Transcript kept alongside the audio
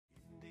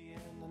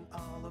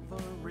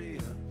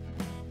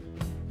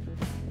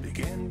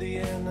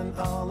in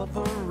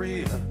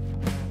Oliverea.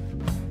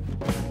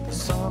 The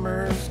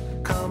summer's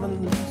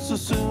coming, so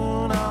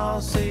soon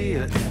I'll see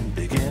you in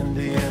Big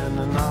Indian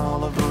and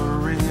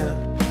Oliverea.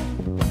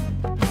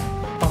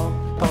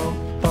 Bum,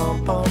 bum, bum,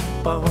 bum,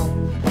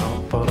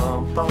 bum,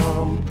 bum, bum,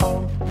 bum,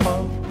 bum,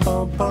 bum,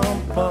 bum,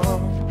 bum,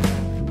 bum.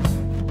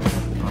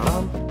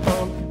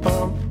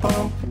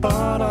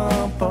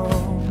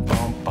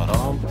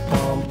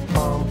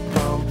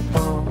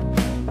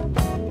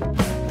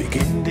 Big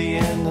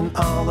Indian and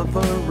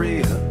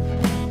Oliverea.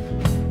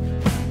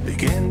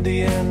 Big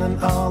Indian and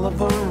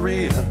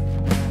Oliverea.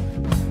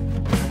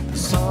 The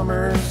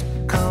summer's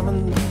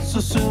coming, so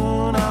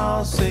soon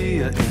I'll see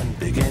you in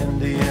Big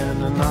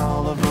Indian and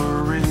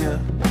Oliverea.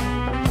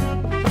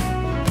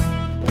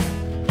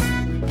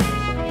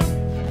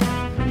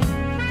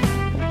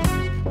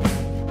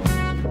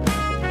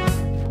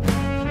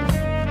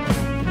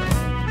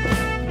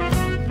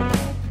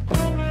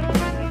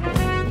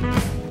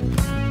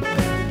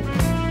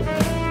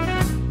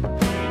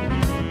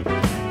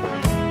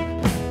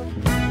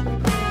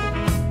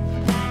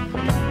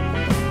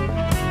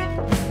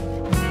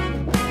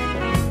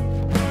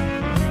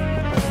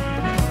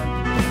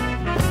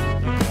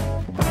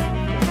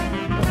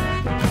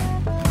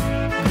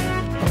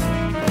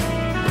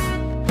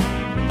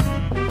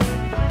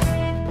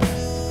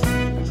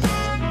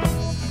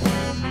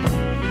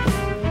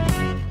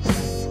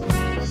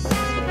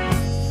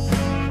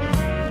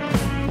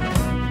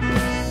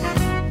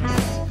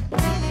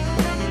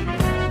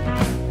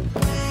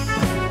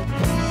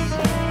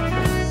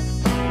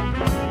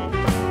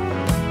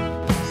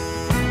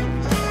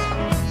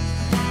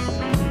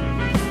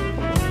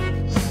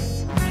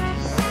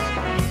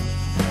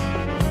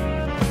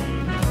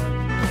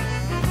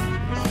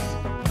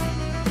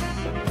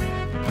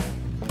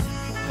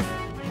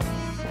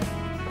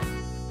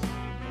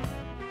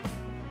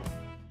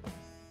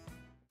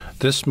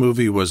 This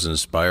movie was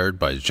inspired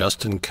by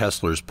Justin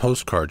Kessler's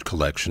postcard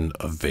collection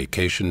of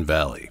Vacation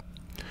Valley.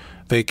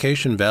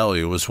 Vacation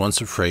Valley was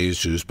once a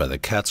phrase used by the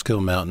Catskill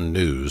Mountain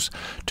News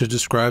to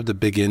describe the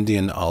Big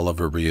Indian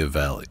Oliverea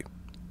Valley.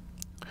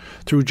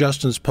 Through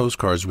Justin's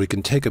postcards, we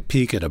can take a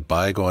peek at a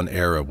bygone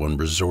era when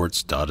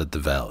resorts dotted the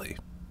valley.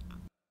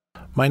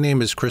 My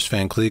name is Chris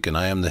Van Cleek, and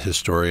I am the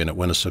historian at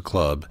Winnesuh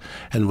Club,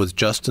 and with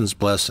Justin's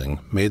blessing,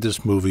 made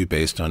this movie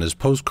based on his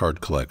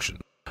postcard collection.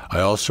 I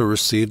also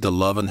received the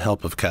love and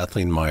help of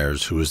Kathleen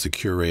Myers, who is the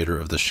curator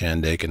of the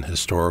Shandaken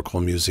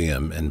Historical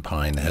Museum in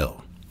Pine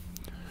Hill.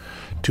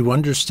 To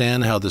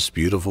understand how this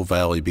beautiful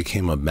valley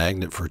became a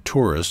magnet for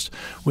tourists,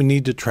 we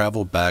need to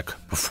travel back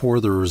before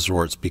the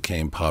resorts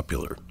became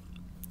popular.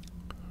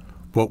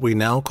 What we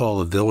now call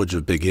the village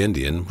of Big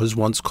Indian was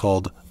once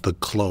called the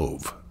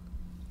Clove.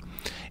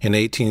 In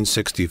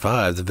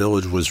 1865, the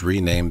village was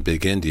renamed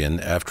Big Indian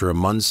after a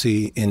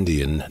Munsee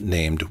Indian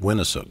named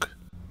Winnesuh.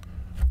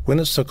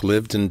 Winnesuh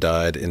lived and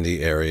died in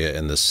the area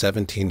in the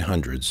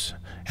 1700s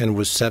and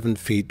was 7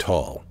 feet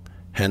tall,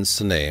 hence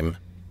the name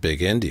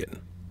Big Indian.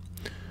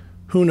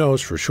 Who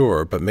knows for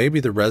sure, but maybe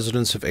the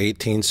residents of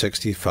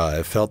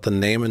 1865 felt the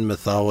name and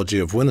mythology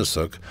of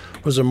Winnesuh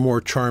was a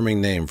more charming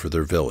name for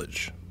their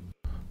village.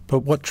 But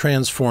what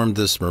transformed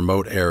this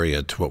remote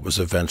area to what was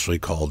eventually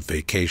called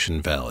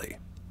Vacation Valley?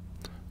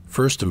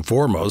 First and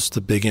foremost,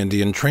 the Big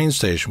Indian train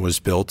station was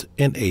built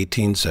in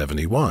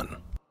 1871.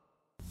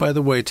 By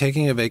the way,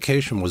 taking a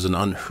vacation was an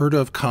unheard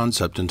of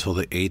concept until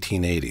the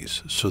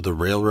 1880s, so the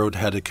railroad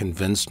had to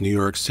convince New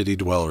York City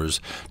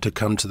dwellers to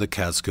come to the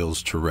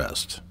Catskills to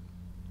rest.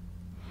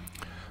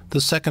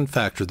 The second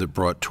factor that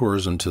brought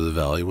tourism to the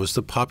valley was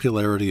the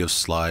popularity of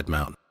Slide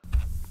Mountain.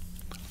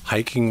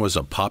 Hiking was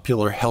a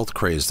popular health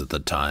craze at the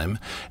time,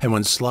 and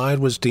when Slide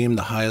was deemed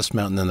the highest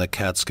mountain in the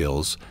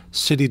Catskills,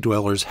 city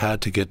dwellers had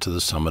to get to the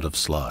summit of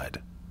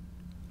Slide.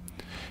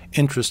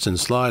 Interest in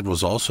Slide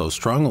was also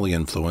strongly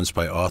influenced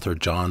by author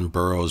John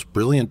Burroughs'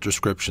 brilliant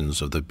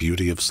descriptions of the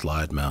beauty of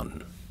Slide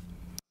Mountain.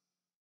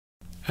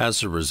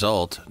 As a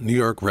result, New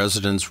York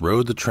residents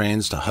rode the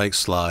trains to hike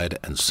Slide,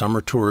 and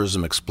summer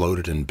tourism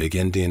exploded in Big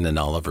Indian and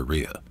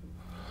Oliverea.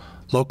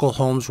 Local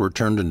homes were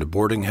turned into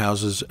boarding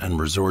houses, and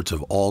resorts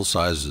of all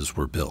sizes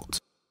were built.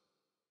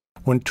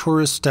 When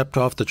tourists stepped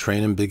off the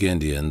train in Big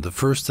Indian, the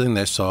first thing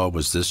they saw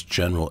was this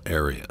general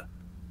area.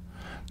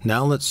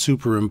 Now let's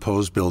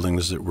superimpose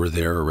buildings that were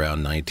there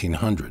around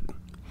 1900.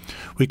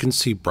 We can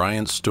see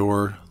Bryant's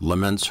Store,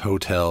 Lament's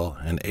Hotel,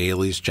 and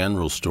Ailey's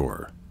General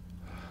Store.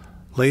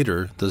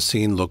 Later, the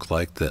scene looked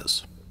like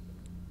this.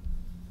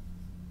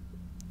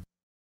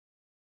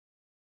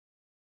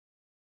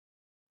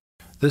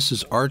 This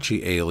is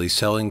Archie Ailey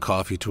selling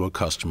coffee to a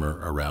customer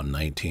around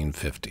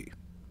 1950.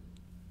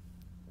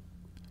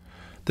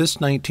 This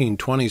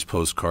 1920s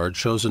postcard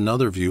shows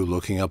another view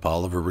looking up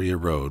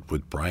Oliverea Road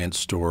with Bryant's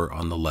Store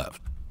on the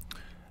left.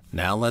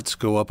 Now let's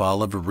go up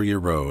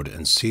Oliverea Road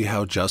and see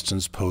how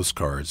Justin's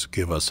postcards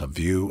give us a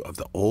view of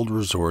the old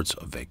resorts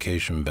of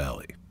Vacation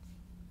Valley.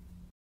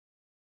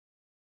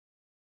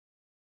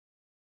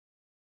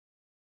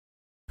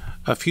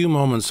 A few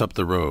moments up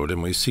the road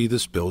and we see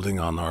this building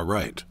on our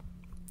right.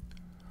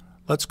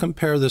 Let's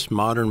compare this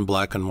modern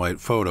black and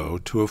white photo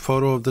to a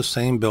photo of the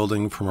same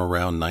building from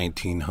around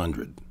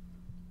 1900.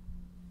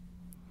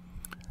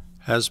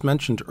 As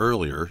mentioned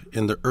earlier,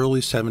 in the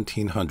early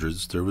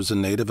 1700s there was a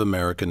Native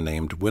American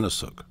named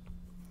Winnisook.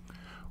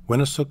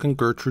 Winnisook and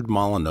Gertrude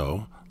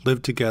Molyneux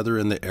lived together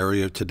in the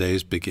area of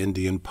today's Big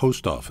Indian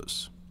Post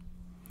Office.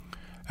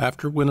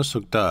 After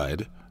Winnisook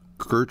died,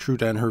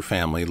 Gertrude and her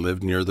family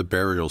lived near the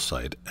burial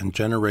site, and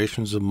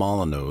generations of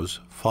Molyneux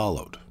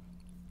followed.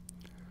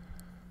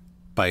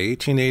 By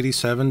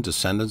 1887,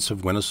 descendants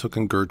of Winnisook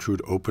and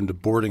Gertrude opened a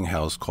boarding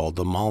house called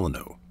the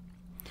Molyneux.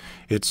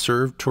 It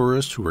served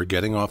tourists who were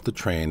getting off the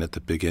train at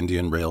the Big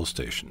Indian Rail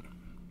Station.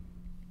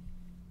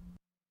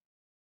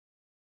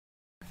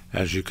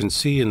 As you can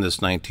see in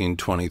this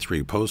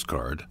 1923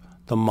 postcard,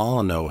 the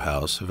Molyneux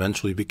house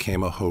eventually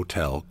became a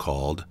hotel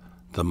called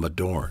the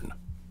Madorn.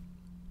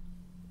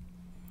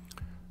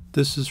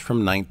 This is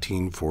from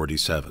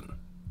 1947.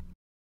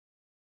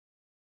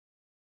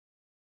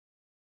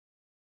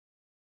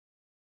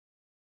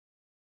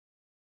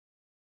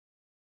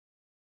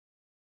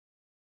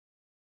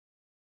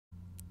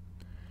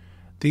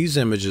 These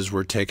images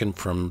were taken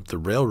from the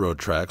railroad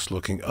tracks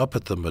looking up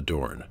at the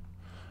Madorn.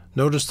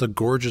 Notice the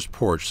gorgeous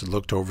porch that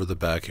looked over the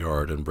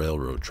backyard and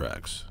railroad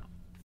tracks.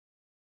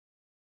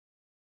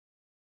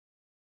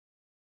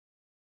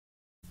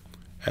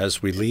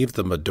 As we leave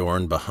the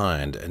Madorn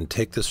behind and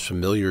take this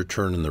familiar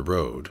turn in the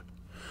road,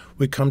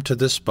 we come to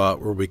this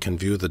spot where we can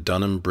view the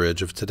Dunham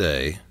Bridge of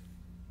today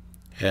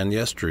and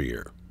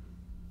yesteryear.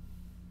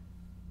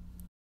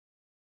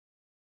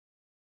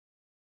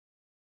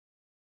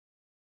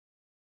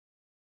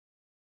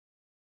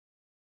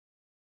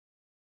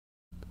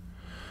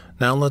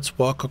 Now let's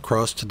walk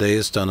across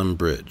today's Dunham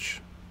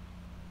Bridge.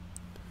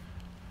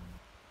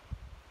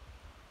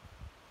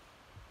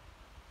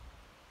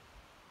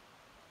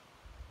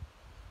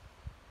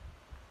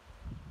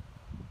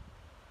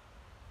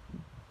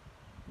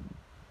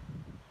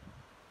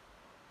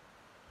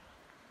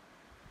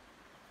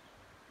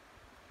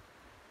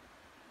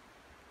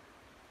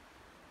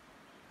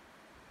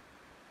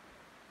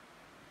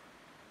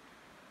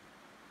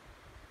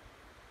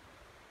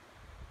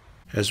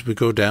 As we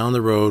go down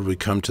the road, we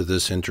come to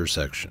this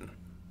intersection.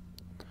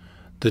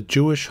 The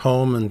Jewish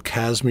Home and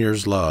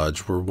Kazimier's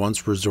Lodge were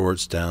once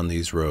resorts down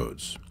these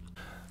roads.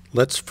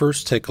 Let's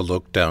first take a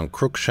look down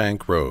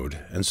Crookshank Road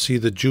and see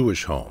the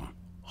Jewish Home,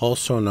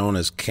 also known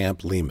as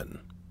Camp Lehman.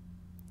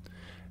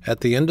 At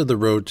the end of the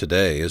road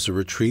today is a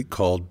retreat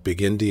called Big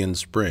Indian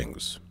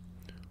Springs,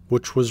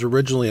 which was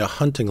originally a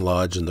hunting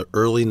lodge in the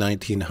early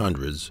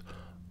 1900s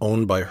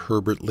owned by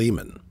Herbert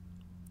Lehman.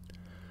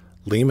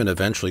 Lehman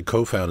eventually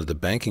co-founded the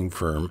banking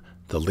firm,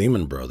 the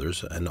Lehman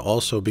Brothers, and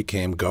also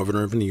became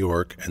governor of New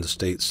York and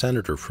state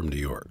senator from New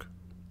York.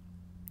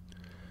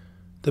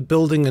 The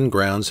building and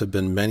grounds have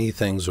been many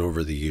things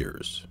over the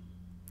years.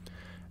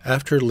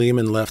 After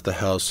Lehman left the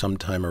house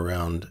sometime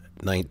around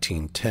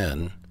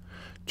 1910,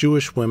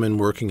 Jewish women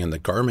working in the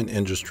garment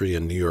industry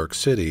in New York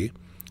City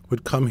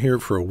would come here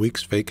for a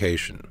week's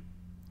vacation.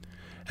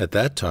 At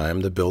that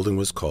time, the building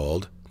was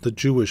called the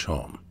Jewish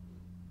Home.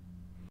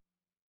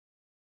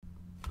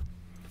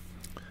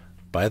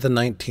 By the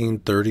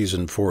 1930s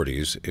and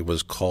 40s, it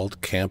was called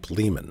Camp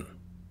Lehman.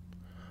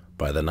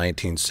 By the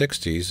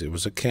 1960s, it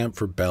was a camp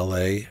for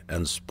ballet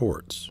and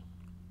sports.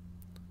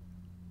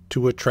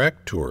 To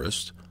attract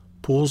tourists,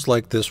 pools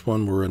like this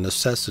one were a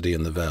necessity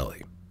in the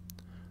valley.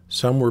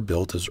 Some were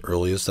built as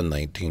early as the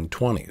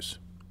 1920s.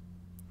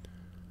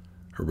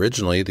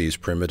 Originally, these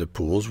primitive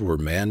pools were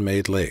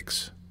man-made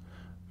lakes,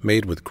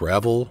 made with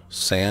gravel,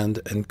 sand,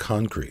 and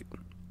concrete.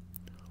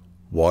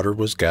 Water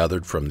was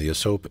gathered from the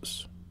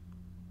Esopus.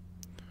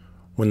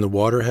 When the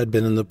water had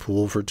been in the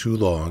pool for too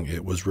long,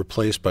 it was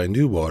replaced by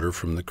new water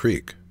from the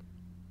creek.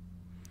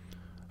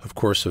 Of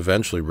course,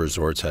 eventually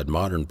resorts had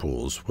modern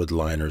pools with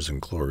liners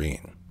and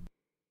chlorine.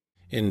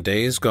 In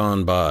days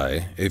gone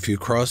by, if you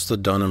crossed the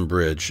Dunham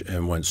Bridge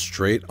and went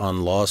straight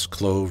on Lost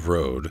Clove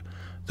Road,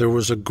 there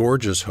was a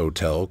gorgeous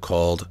hotel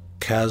called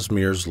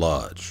Kazimier's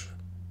Lodge.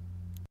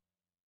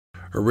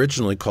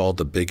 Originally called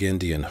the Big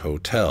Indian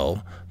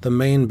Hotel, the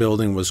main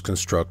building was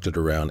constructed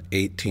around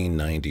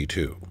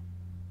 1892.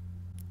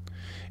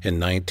 In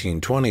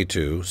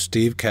 1922,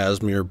 Steve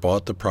Kazimier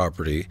bought the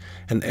property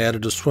and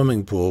added a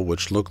swimming pool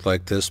which looked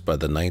like this by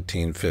the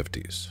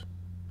 1950s.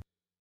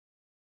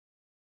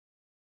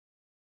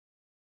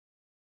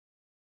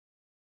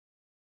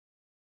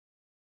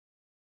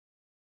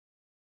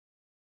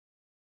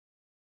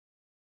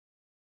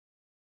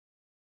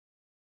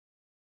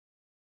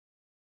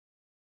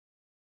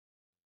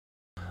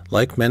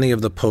 Like many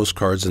of the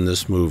postcards in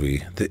this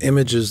movie, the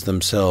images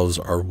themselves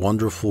are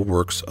wonderful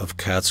works of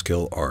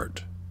Catskill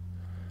art.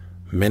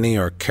 Many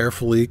are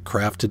carefully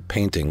crafted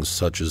paintings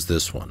such as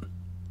this one.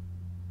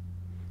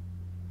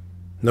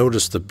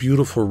 Notice the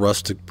beautiful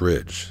rustic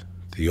bridge,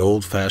 the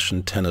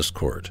old-fashioned tennis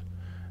court,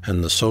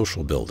 and the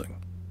social building.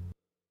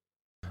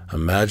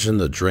 Imagine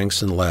the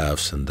drinks and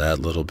laughs in that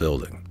little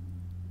building.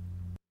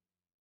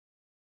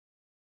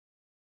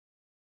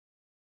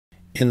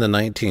 In the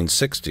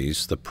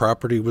 1960s, the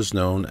property was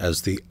known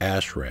as the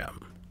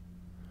ashram.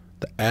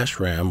 The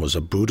ashram was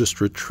a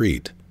Buddhist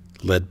retreat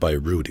led by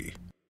Rudy.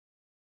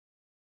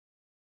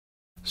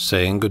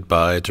 Saying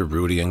goodbye to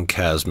Rudy and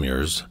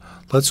Casimir's,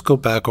 let's go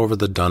back over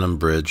the Dunham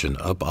Bridge and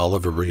up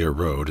Oliverea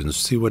Road and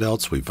see what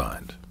else we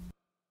find.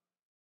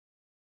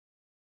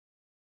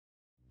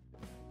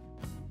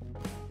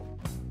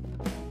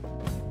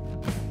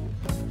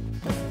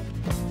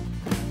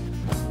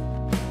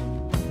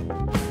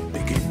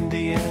 Big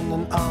Indian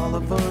and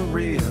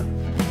Oliverea.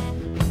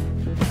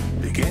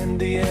 Big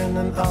Indian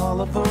and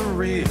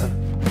Oliverea.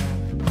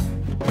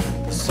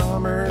 The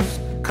summer's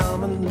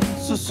coming,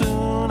 so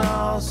soon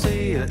I'll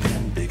see you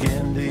in Big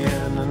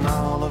Indian and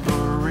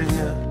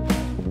Oliverea.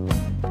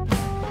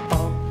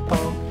 Bum,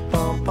 bum,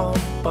 bum, bum,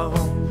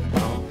 bum,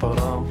 bum,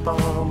 ba-dum,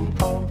 bum,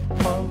 bum,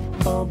 bum,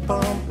 bum,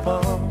 bum,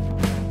 bum.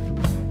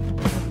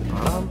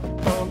 Bum,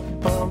 bum,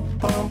 bum,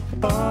 bum,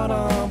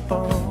 ba-dum,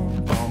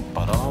 bum, bum,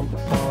 ba-dum,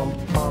 bum,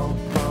 bum,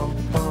 bum,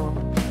 bum.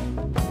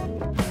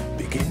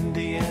 Big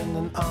Indian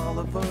and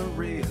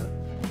Oliverea.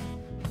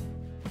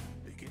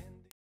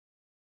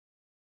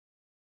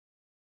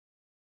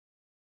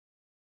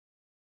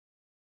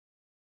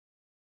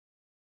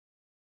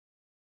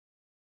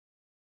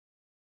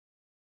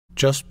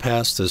 Just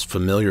past this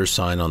familiar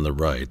sign on the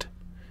right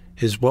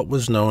is what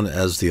was known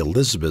as the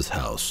Elizabeth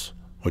House,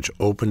 which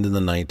opened in the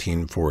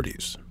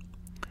 1940s.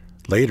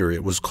 Later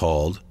it was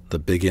called the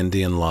Big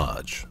Indian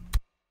Lodge.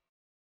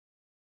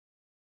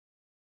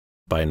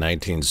 By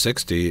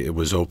 1960 it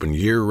was open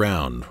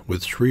year-round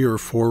with 3 or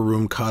 4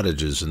 room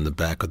cottages in the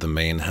back of the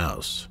main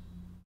house.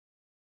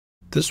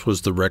 This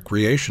was the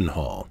recreation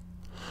hall.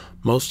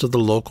 Most of the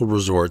local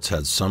resorts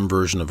had some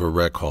version of a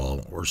rec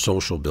hall or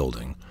social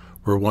building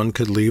where one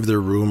could leave their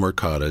room or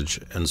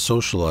cottage and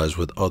socialize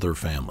with other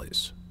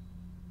families.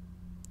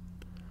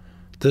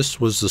 This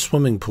was the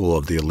swimming pool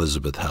of the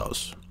Elizabeth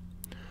House.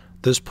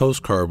 This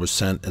postcard was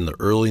sent in the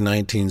early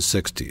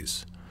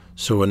 1960s,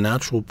 so a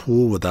natural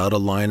pool without a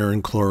liner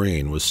and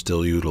chlorine was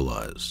still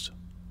utilized.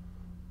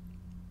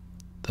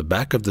 The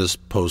back of this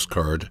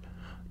postcard,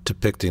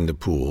 depicting the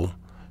pool,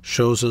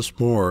 shows us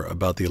more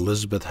about the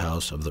Elizabeth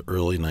House of the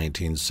early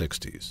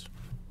 1960s.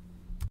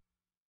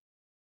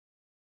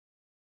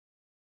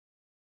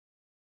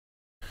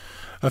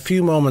 A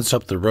few moments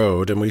up the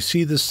road, and we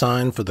see the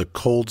sign for the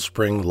Cold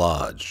Spring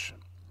Lodge.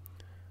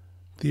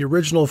 The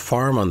original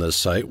farm on this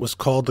site was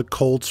called the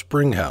Cold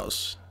Spring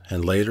House,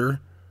 and later,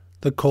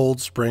 the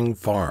Cold Spring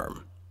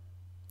Farm.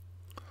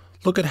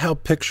 Look at how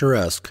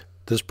picturesque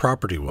this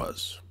property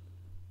was.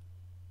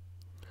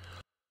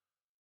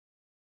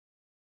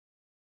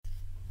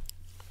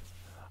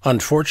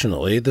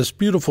 Unfortunately, this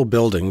beautiful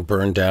building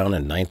burned down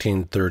in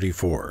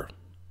 1934.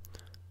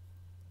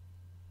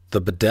 The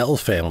Bedell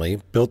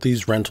family built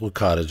these rental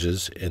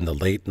cottages in the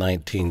late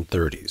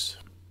 1930s.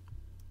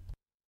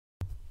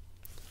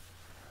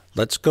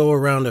 Let's go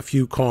around a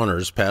few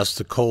corners past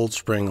the Cold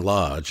Spring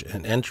Lodge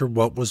and enter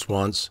what was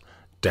once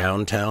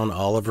downtown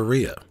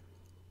Oliverea.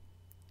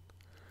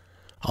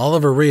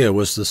 Oliverea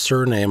was the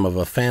surname of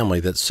a family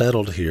that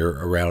settled here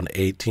around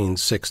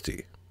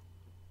 1860.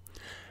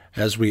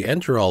 As we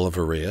enter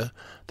Oliverea,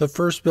 the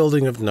first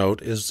building of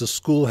note is the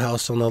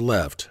schoolhouse on the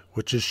left,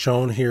 which is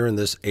shown here in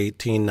this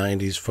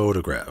 1890s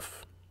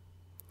photograph.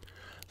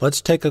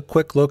 Let's take a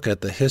quick look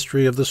at the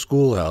history of the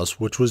schoolhouse,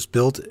 which was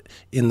built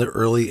in the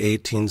early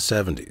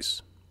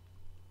 1870s.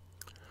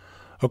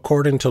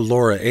 According to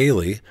Laura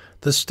Ailey,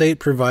 the state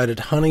provided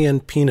honey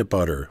and peanut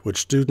butter, which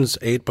students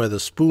ate by the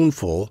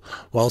spoonful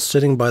while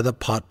sitting by the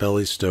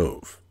potbelly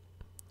stove.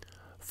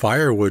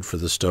 Firewood for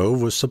the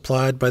stove was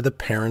supplied by the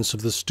parents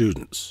of the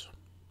students.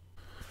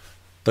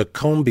 The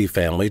Comby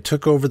family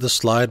took over the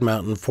Slide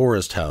Mountain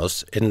Forest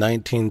House in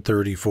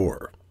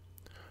 1934.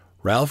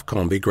 Ralph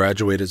Comby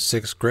graduated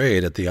 6th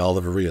grade at the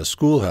Oliverea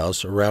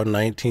Schoolhouse around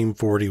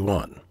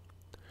 1941.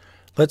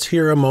 Let's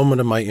hear a moment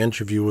of my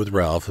interview with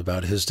Ralph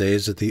about his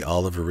days at the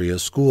Oliverea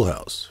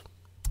Schoolhouse.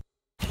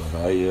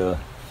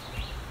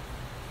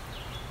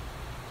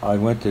 I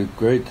went to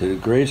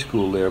grade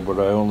school there, but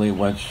I only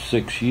went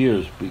 6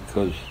 years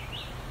because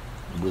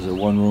it was a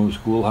one-room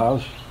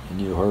schoolhouse, and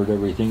you heard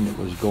everything that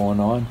was going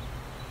on.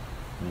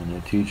 And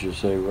the teacher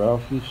say,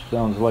 "Ralph, you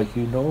sounds like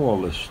you know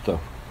all this stuff.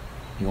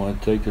 You want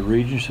to take the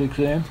Regents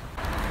exam?"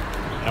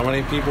 How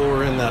many people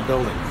were in that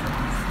building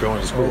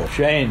going to school? It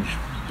changed.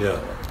 Yeah.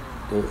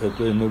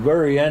 In the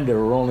very end, there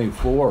were only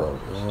 4 of us.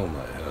 Oh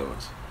my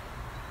heavens.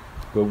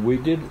 But we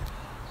did.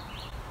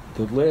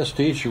 The last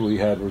teacher we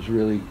had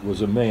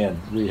was a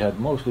man. We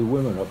had mostly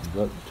women up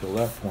until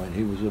that point.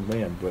 He was a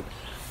man,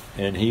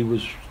 and he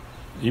was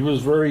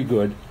very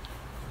good.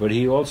 But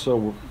he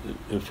also,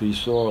 if he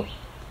saw,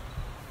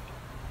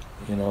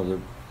 that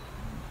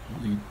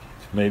we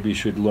maybe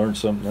should learn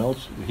something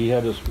else, he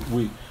had us.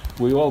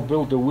 We all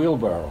built a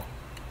wheelbarrow.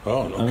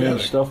 Oh, no kidding.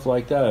 Stuff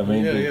like that.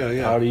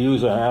 How to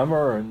use a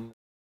hammer and.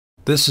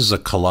 This is a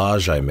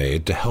collage I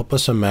made to help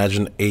us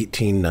imagine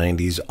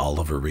 1890s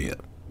Oliverea.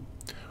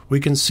 We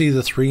can see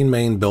the 3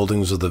 main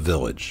buildings of the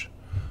village: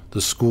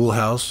 the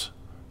schoolhouse,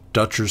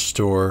 Dutcher's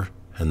store,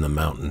 and the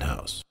Mountain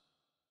House.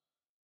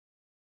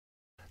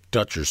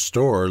 Dutcher's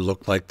store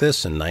looked like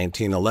this in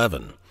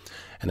 1911,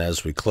 and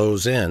as we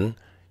close in,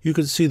 you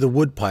can see the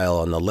woodpile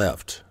on the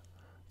left,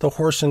 the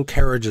horse and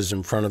carriages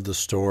in front of the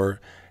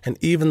store, and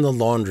even the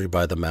laundry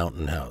by the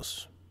Mountain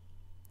House.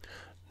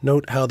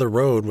 Note how the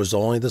road was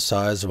only the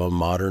size of a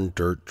modern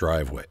dirt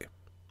driveway.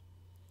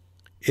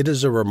 It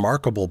is a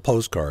remarkable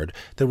postcard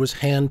that was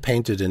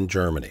hand-painted in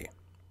Germany.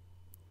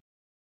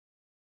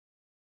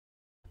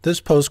 This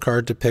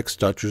postcard depicts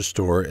Dutcher's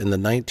store in the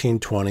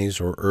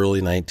 1920s or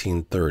early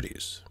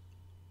 1930s.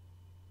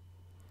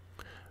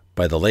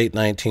 By the late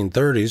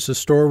 1930s, the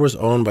store was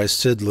owned by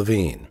Sid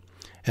Levine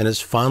and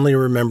is fondly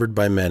remembered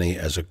by many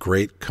as a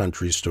great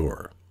country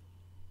store.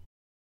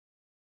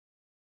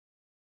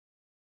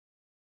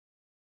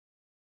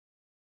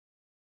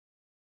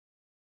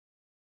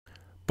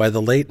 By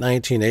the late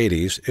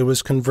 1980s, it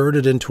was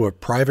converted into a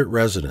private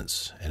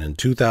residence, and in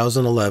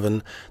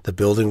 2011, the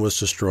building was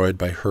destroyed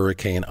by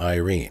Hurricane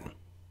Irene.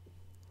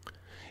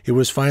 It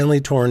was finally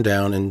torn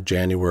down in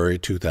January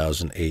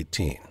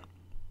 2018.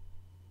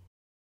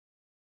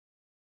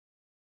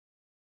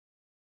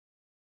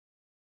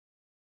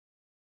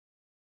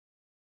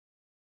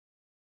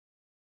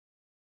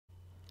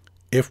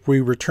 If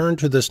we return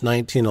to this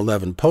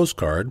 1911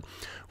 postcard,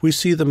 we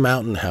see the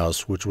Mountain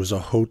House, which was a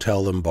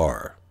hotel and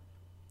bar.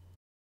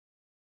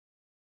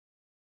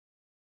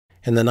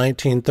 In the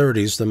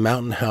 1930s, the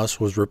Mountain House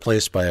was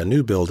replaced by a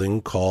new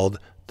building called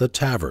the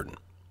Tavern.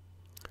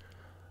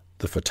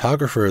 The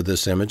photographer of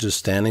this image is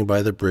standing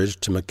by the bridge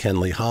to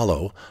McKinley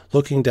Hollow,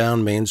 looking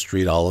down Main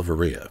Street,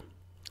 Oliverea.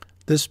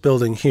 This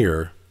building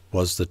here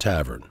was the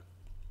Tavern.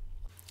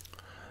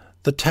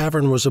 The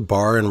Tavern was a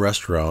bar and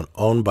restaurant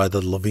owned by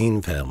the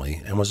Levine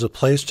family and was a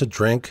place to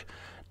drink,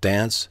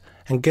 dance,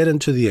 and get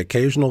into the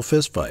occasional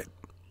fistfight.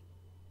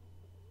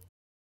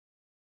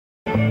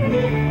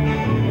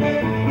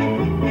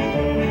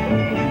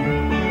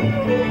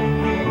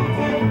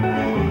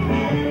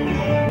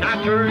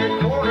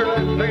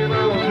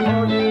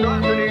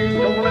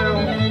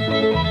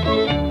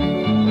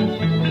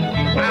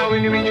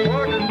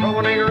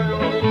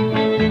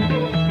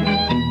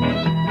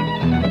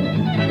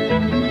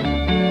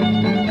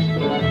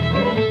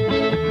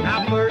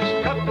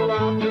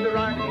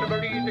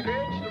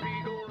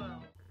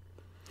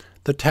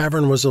 The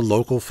Tavern was a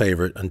local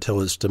favorite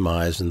until its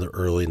demise in the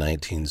early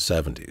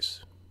 1970s.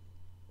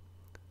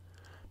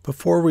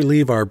 Before we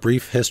leave our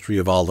brief history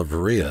of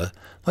Oliverea,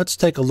 let's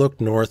take a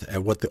look north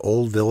at what the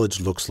old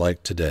village looks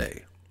like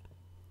today.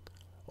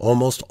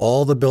 Almost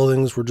all the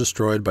buildings were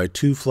destroyed by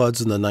 2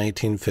 floods in the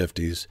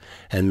 1950s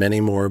and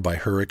many more by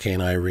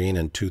Hurricane Irene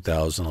in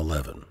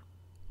 2011.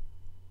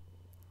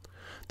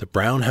 The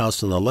brown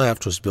house on the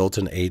left was built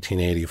in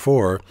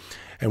 1884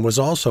 and was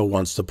also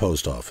once the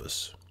post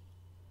office.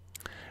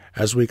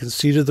 As we can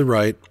see to the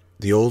right,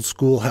 the old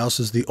schoolhouse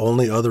is the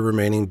only other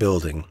remaining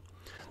building.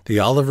 The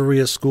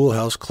Oliverea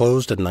Schoolhouse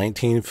closed in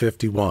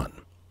 1951.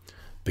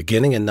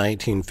 Beginning in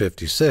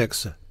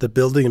 1956, the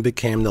building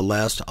became the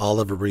last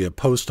Oliverea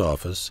post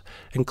office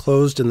and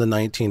closed in the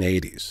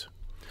 1980s.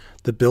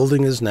 The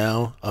building is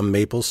now a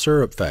maple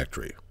syrup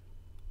factory.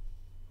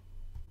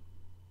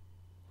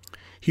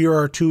 Here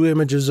are 2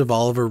 images of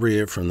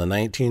Oliverea from the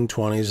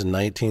 1920s and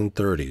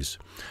 1930s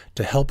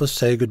to help us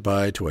say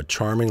goodbye to a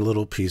charming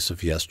little piece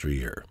of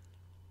yesteryear.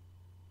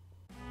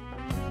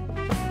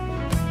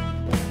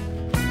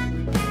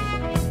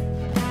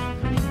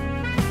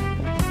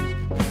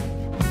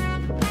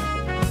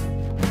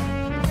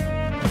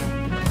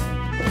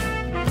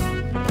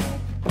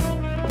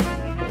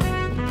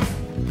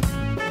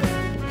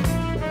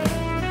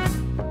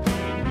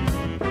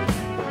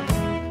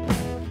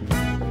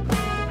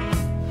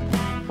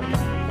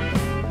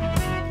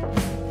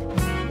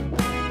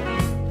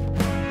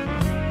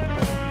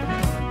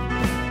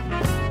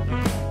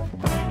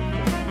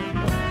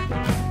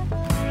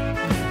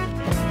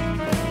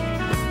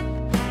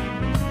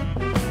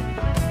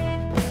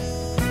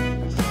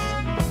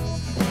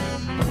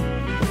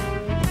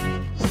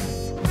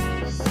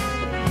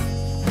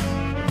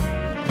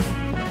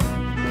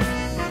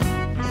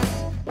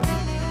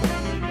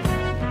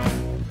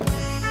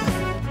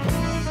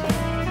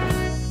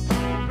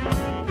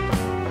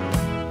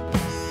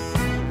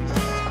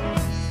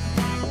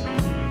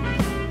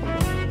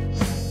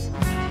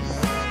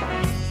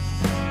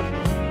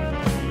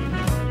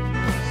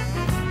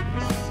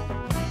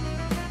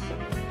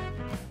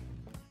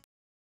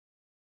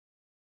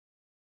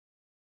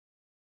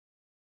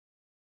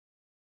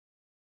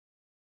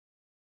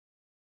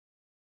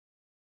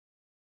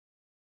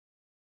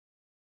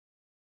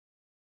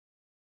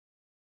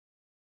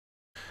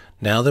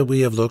 Now that we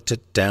have looked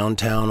at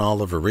downtown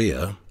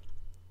Oliverea,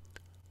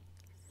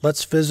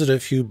 let's visit a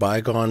few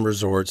bygone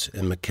resorts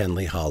in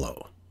McKinley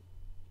Hollow.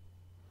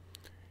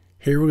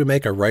 Here we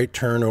make a right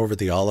turn over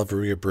the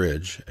Oliverea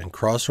Bridge and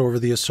cross over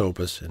the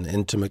Esopus and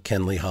into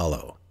McKinley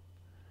Hollow.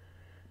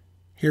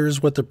 Here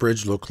is what the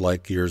bridge looked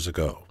like years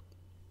ago.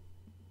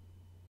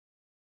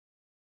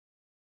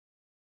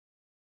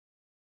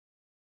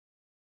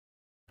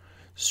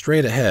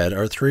 Straight ahead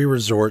are 3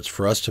 resorts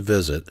for us to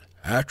visit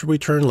after we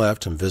turn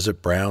left and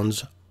visit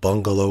Brown's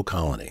Bungalow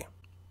Colony.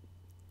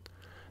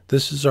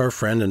 This is our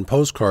friend and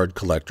postcard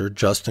collector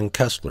Justin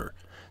Kessler,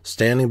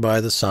 standing by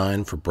the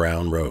sign for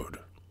Brown Road.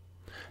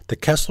 The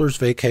Kesslers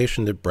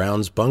vacationed at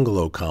Brown's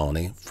Bungalow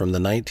Colony from the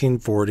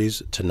 1940s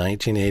to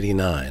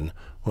 1989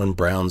 when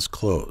Brown's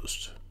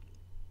closed.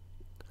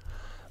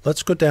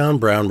 Let's go down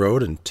Brown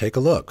Road and take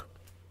a look.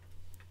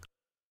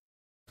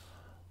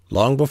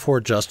 Long before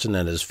Justin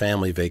and his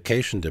family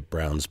vacationed at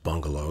Brown's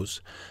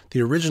Bungalows,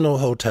 the original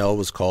hotel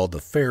was called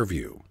the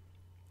Fairview.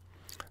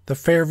 The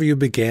Fairview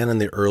began in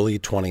the early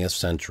 20th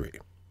century.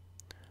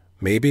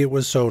 Maybe it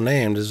was so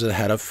named as it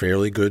had a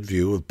fairly good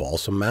view of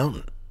Balsam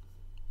Mountain.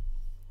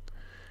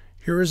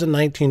 Here is a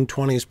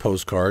 1920s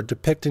postcard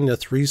depicting a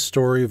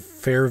 3-story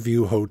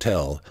Fairview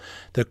hotel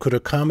that could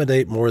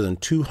accommodate more than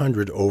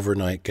 200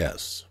 overnight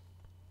guests.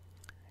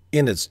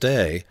 In its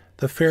day,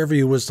 the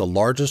Fairview was the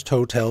largest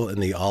hotel in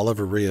the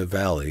Oliverea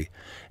Valley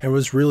and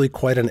was really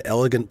quite an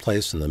elegant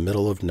place in the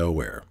middle of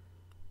nowhere.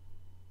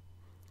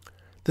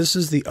 This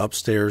is the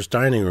upstairs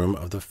dining room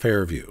of the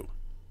Fairview.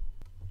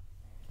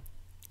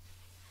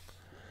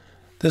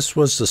 This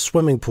was the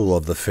swimming pool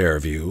of the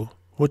Fairview,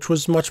 which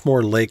was much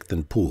more lake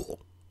than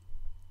pool.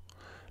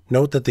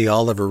 Note that the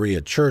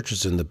Oliverea Church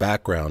is in the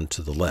background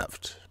to the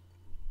left.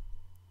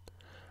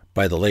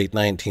 By the late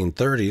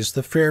 1930s,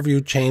 the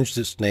Fairview changed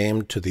its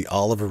name to the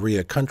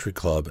Oliverea Country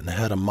Club and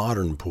had a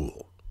modern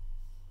pool.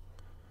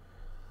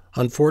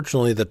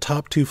 Unfortunately, the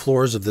top 2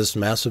 floors of this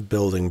massive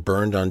building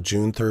burned on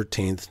June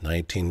 13,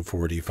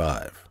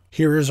 1945.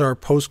 Here is our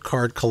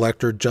postcard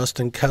collector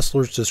Justin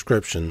Kessler's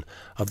description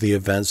of the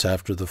events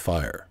after the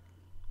fire.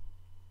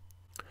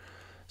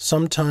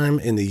 Sometime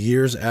in the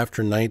years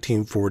after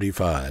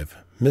 1945,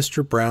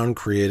 Mr. Brown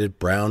created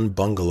Brown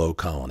Bungalow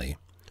Colony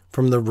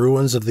from the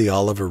ruins of the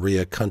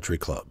Oliverea Country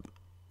Club.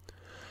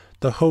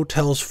 The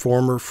hotel's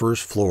former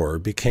first floor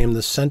became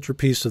the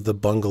centerpiece of the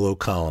bungalow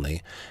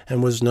colony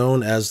and was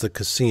known as the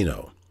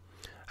Casino,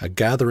 a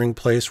gathering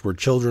place where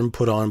children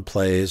put on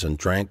plays and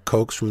drank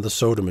Cokes from the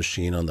soda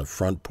machine on the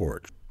front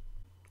porch.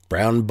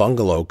 Brown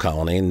Bungalow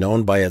Colony,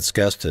 known by its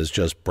guests as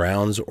just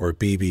Brown's or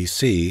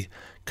BBC,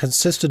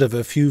 consisted of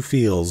a few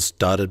fields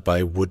dotted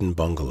by wooden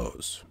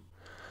bungalows.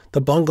 The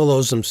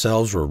bungalows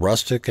themselves were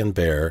rustic and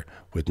bare,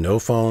 with no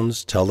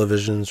phones,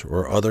 televisions,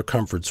 or other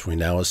comforts we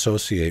now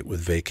associate with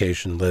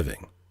vacation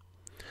living.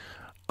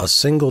 A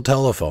single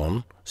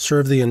telephone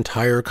served the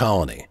entire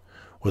colony,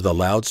 with a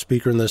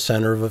loudspeaker in the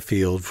center of a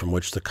field from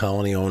which the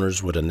colony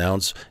owners would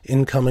announce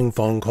incoming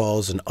phone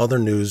calls and other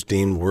news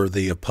deemed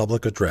worthy of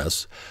public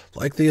address,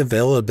 like the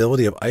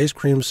availability of ice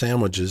cream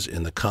sandwiches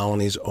in the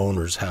colony's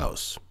owner's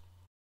house.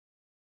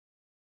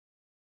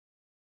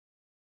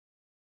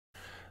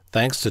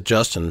 Thanks to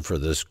Justin for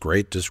this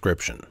great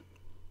description.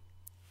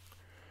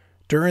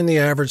 During the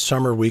average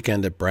summer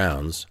weekend at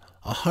Brown's,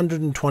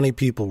 120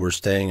 people were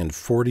staying in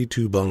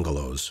 42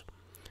 bungalows.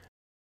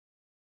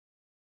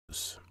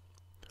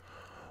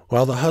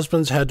 While the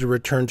husbands had to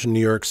return to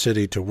New York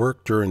City to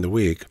work during the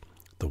week,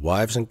 the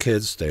wives and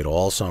kids stayed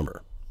all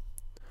summer.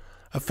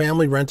 A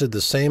family rented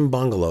the same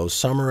bungalow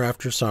summer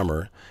after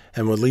summer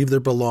and would leave their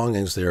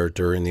belongings there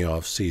during the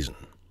off-season.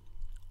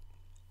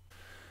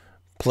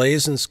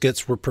 Plays and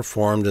skits were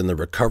performed in the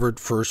recovered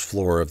first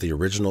floor of the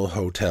original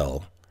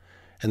hotel,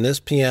 and this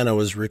piano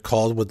is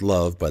recalled with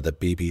love by the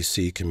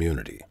BBC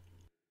community.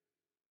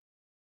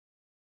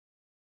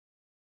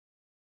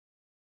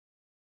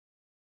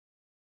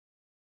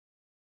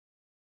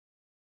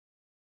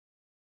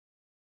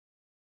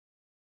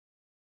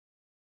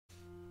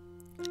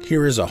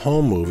 Here is a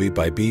home movie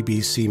by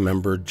BBC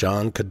member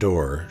John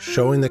Cador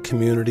showing the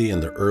community in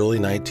the early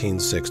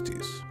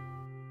 1960s.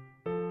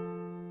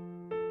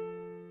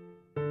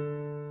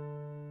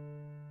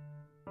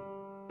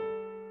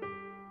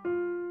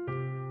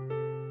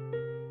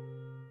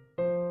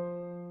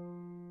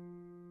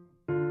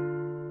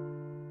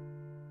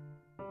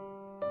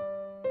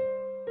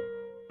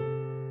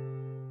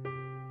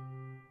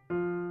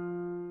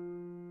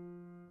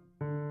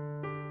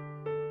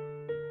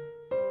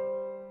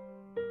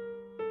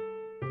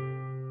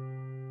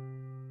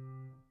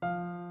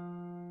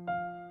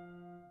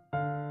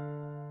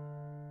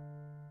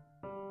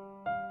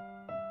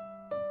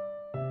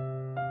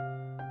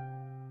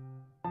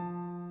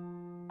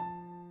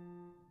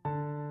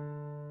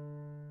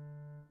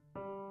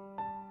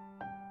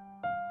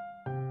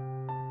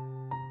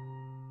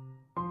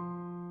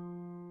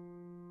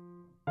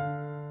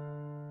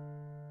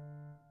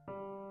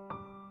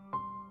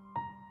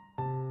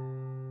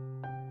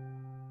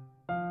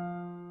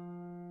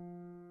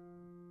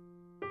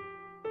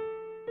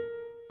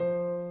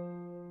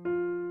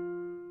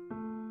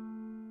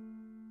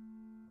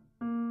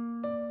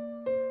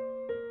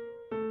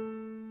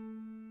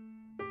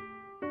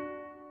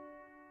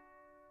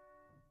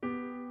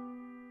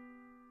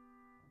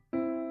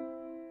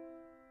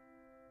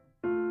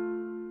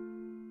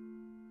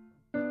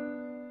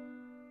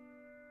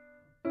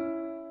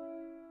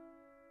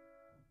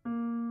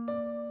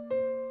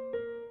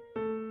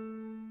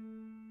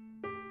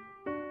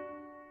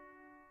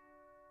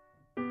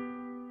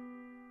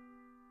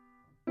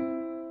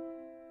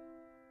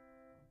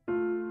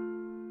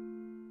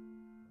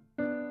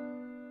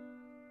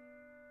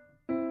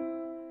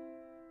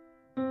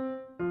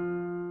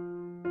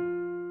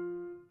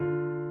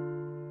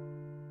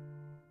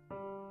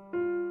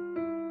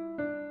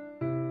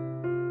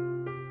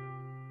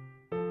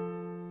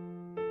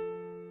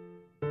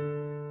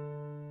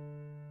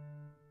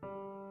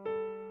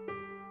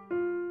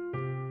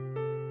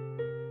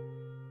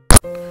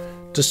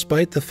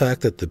 Despite the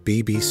fact that the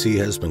BBC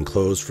has been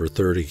closed for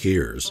 30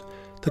 years,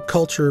 the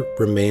culture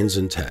remains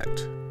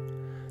intact.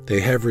 They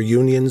have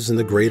reunions in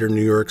the greater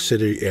New York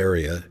City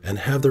area and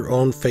have their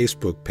own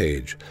Facebook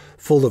page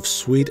full of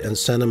sweet and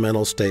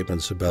sentimental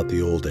statements about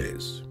the old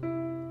days.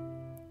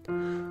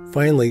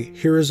 Finally,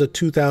 here is a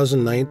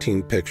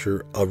 2019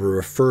 picture of a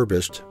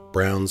refurbished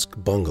Brown's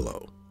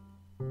bungalow.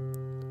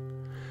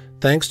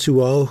 Thanks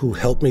to all who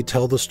helped me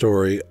tell the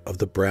story of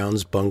the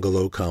Brown's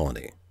bungalow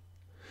colony.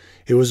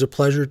 It was a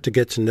pleasure to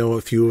get to know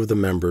a few of the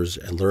members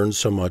and learn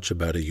so much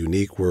about a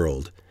unique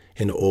world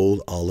in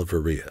old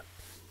Oliverea.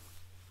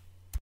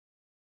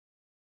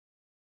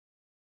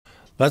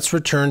 Let's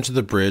return to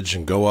the bridge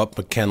and go up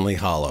McKinley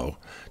Hollow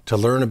to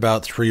learn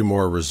about 3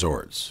 more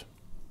resorts.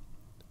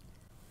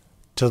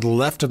 To the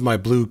left of my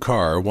blue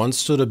car once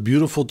stood a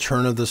beautiful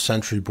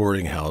turn-of-the-century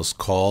boarding house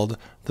called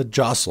the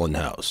Jocelyn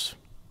House.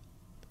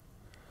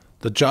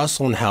 The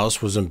Jocelyn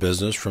House was in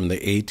business from the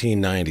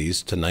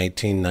 1890s to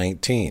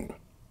 1919.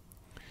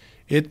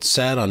 It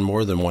sat on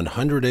more than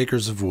 100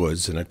 acres of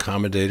woods and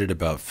accommodated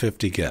about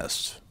 50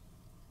 guests.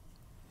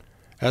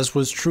 As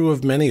was true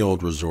of many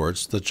old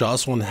resorts, the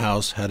Jocelyn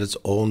House had its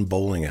own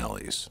bowling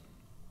alleys.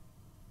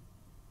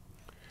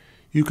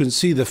 You can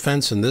see the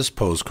fence in this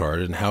postcard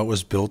and how it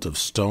was built of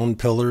stone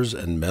pillars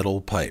and metal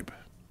pipe.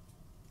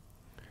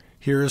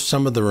 Here is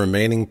some of the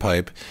remaining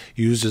pipe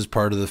used as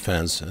part of the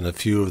fence and a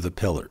few of the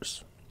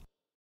pillars.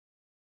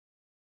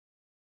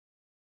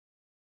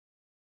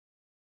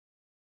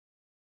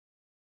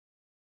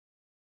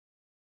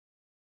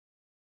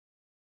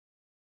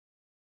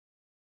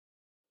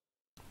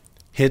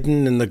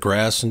 Hidden in the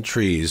grass and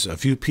trees, a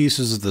few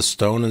pieces of the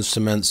stone and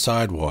cement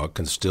sidewalk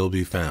can still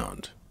be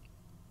found.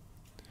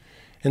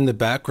 In the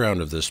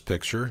background of this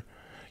picture,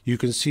 you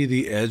can see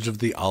the edge of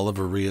the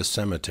Oliverea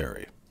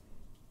Cemetery.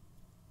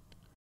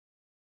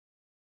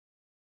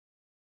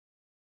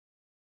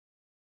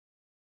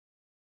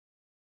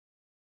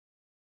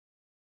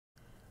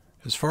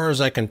 As far as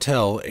I can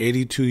tell,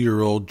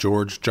 82-year-old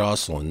George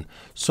Jocelyn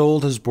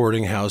sold his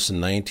boarding house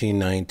in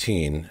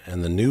 1919,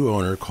 and the new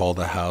owner called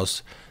the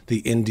house the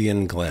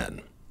Indian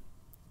Glen.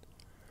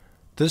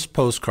 This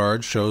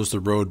postcard shows the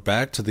road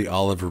back to the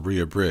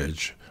Oliverea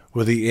Bridge,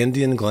 with the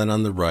Indian Glen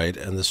on the right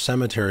and the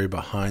cemetery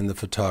behind the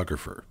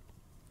photographer.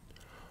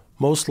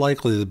 Most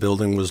likely the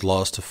building was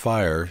lost to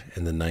fire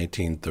in the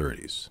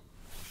 1930s.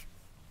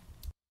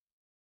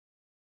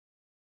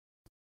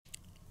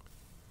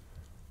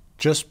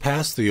 Just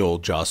past the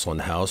old Jocelyn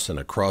House and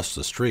across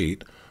the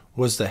street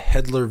was the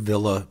Hedler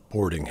Villa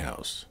boarding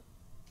house.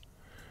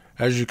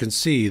 As you can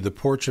see, the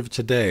porch of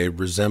today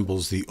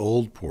resembles the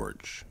old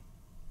porch.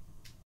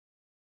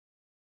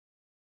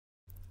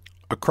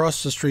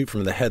 Across the street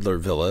from the Hedler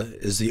Villa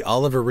is the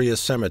Oliverea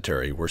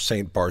Cemetery, where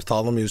St.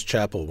 Bartholomew's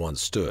Chapel once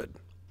stood.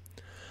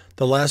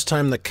 The last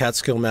time the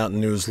Catskill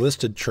Mountain News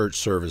listed church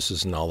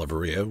services in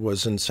Oliverea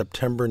was in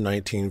September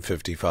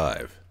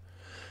 1955.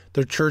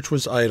 The church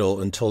was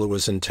idle until it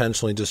was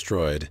intentionally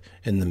destroyed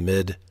in the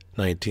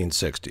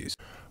mid-1960s.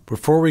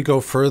 Before we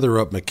go further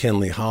up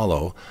McKinley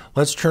Hollow,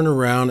 let's turn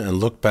around and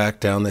look back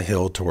down the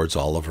hill towards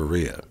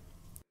Oliverea.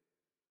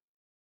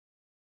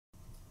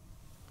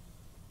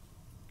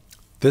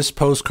 This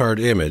postcard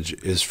image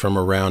is from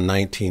around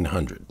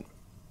 1900.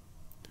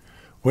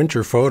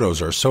 Winter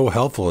photos are so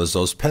helpful as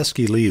those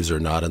pesky leaves are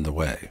not in the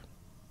way.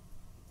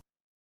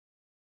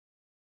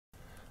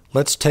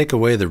 Let's take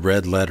away the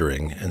red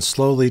lettering and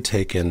slowly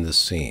take in the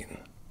scene.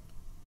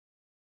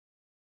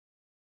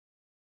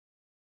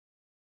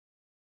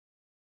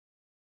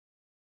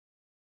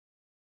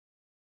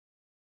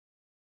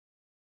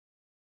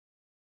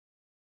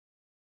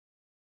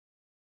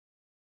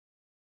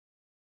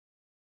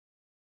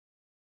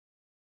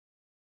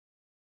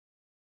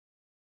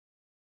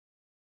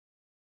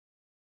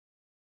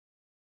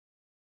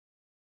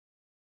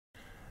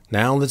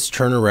 Now let's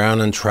turn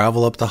around and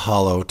travel up the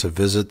hollow to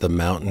visit the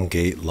Mountain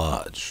Gate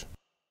Lodge.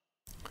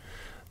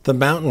 The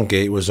Mountain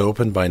Gate was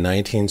opened by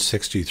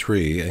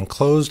 1963 and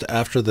closed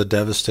after the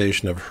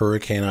devastation of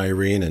Hurricane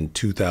Irene in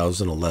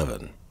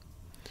 2011.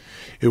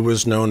 It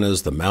was known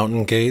as the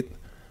Mountain Gate,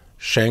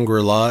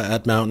 Shangri-La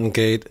at Mountain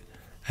Gate,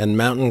 and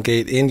Mountain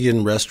Gate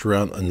Indian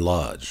Restaurant and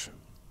Lodge.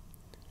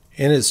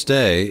 In its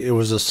day, it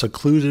was a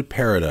secluded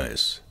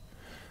paradise,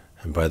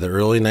 and by the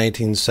early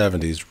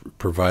 1970s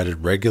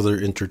provided regular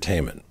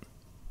entertainment.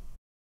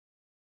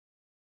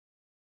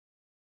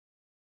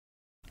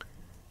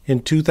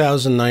 In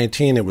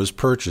 2019, it was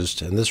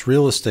purchased, and this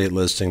real estate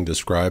listing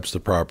describes the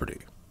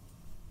property.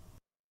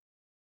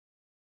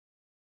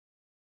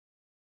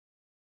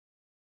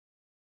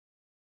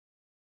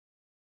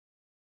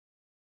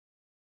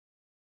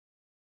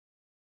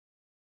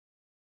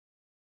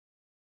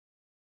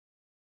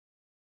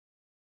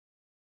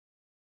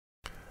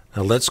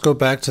 Now let's go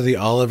back to the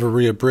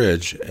Oliverea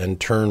Bridge and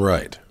turn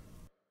right.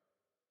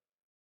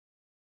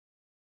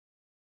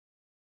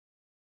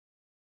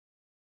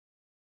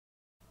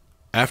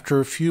 After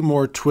a few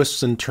more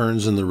twists and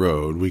turns in the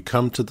road, we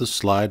come to the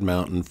Slide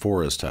Mountain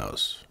Forest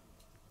House.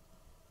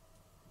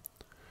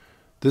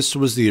 This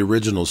was the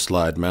original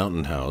Slide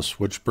Mountain house,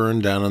 which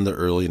burned down in the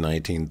early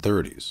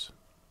 1930s.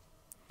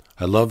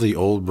 I love the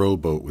old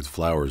rowboat with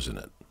flowers in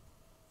it.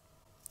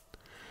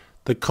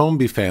 The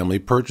Comby family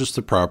purchased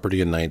the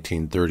property in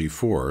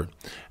 1934,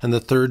 and the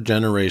third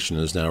generation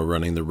is now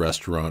running the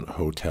restaurant,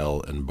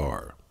 hotel, and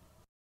bar.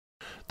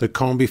 The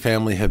Comby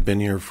family have been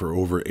here for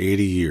over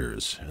 80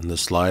 years, and the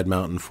Slide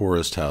Mountain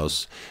Forest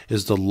House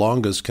is the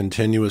longest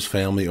continuous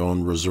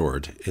family-owned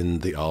resort in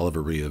the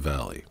Oliverea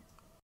Valley.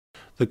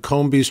 The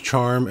Comby's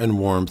charm and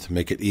warmth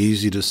make it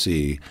easy to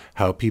see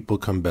how people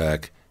come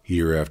back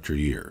year after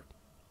year.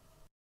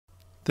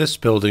 This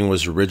building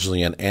was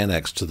originally an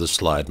annex to the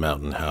Slide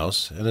Mountain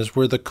House and is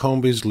where the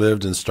Combys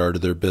lived and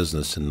started their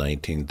business in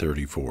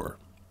 1934.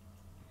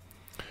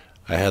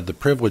 I had the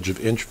privilege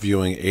of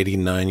interviewing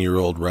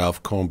 89-year-old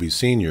Ralph Comby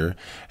Sr.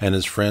 and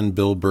his friend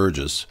Bill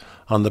Burgess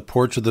on the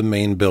porch of the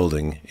main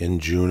building in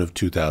June of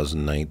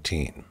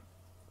 2019.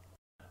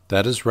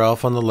 That is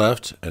Ralph on the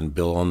left and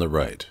Bill on the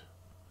right.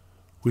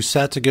 We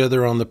sat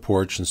together on the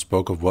porch and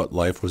spoke of what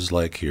life was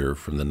like here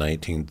from the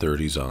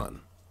 1930s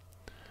on.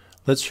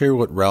 Let's hear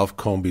what Ralph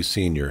Comby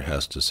Sr.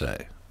 has to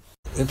say.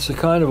 It's a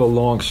kind of a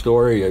long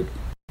story.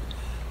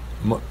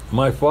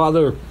 My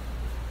father,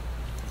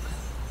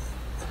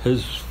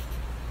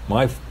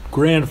 my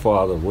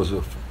grandfather was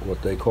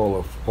what they call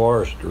a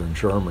forester in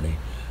Germany,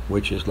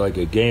 which is like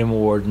a game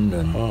warden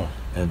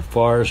and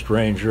forest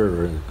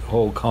ranger, a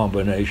whole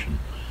combination.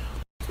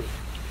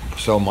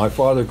 So my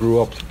father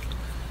grew up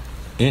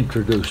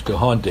introduced to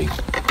hunting.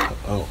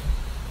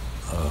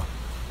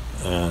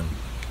 And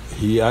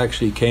he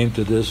actually came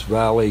to this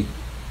valley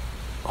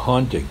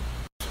hunting.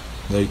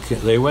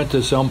 They went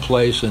to some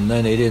place and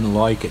then they didn't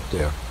like it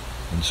there.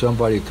 And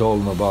somebody told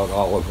them about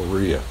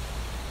Oliverea.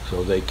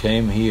 So they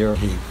came here.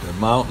 The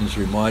mountains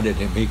reminded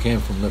him, he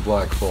came from the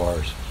Black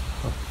Forest.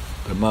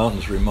 The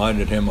mountains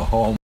reminded him of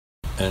home.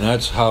 And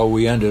that's how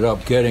we ended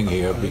up getting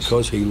here,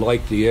 because he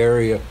liked the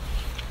area.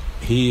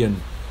 He and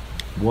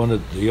one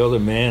of the other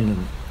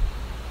man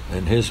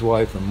and his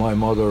wife and my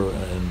mother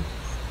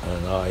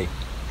and I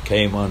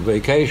came on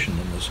vacation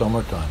in the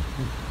summertime.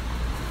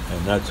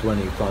 And that's when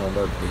he found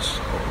out this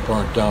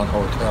burnt down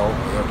hotel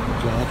there,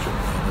 and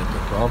that the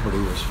property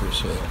was for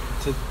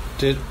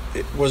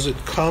sale. Was it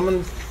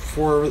common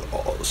for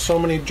so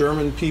many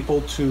German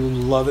people to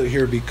love it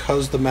here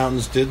because the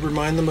mountains did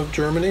remind them of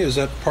Germany? Is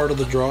that part of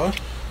the draw?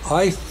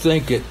 I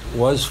think it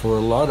was for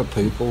a lot of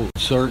people.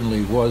 It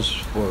certainly was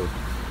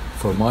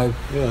for my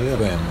family.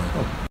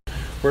 Oh.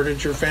 Where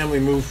did your family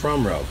move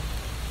from, Ralph?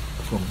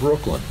 From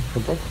Brooklyn.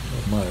 From Brooklyn.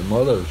 My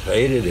mother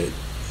hated it,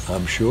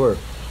 I'm sure.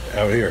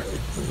 Out here?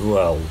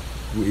 Well,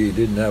 we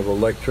didn't have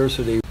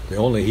electricity. The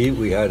only heat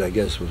we had, I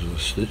guess, was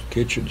a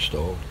kitchen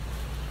stove.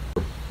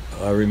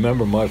 I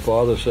remember my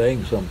father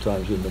saying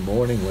sometimes in the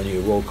morning when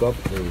you woke up,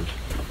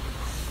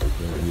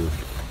 your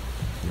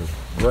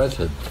breath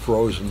had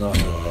frozen on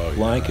the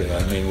blanket. Yeah.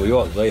 I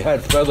mean, they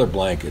had feather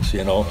blankets,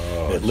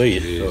 at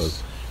least.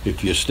 So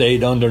if you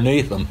stayed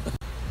underneath them.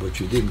 But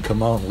you didn't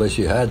come out unless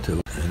you had to.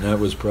 And that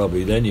was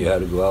probably, then you had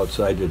to go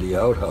outside to the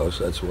outhouse.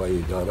 That's why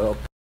you got up.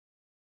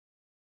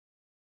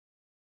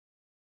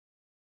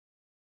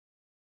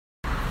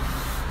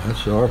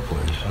 That's our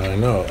place. I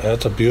know.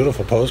 That's a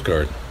beautiful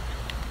postcard.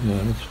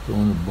 Yeah,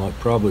 it's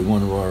probably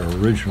one of our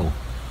original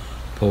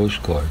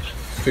postcards.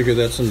 Figure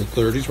that's in the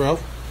 30s,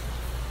 Ralph?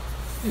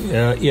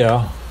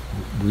 Yeah.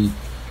 We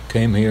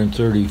came here in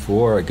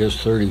 34. I guess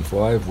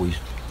 35 we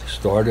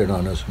started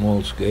on a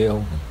small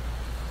scale.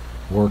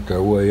 Worked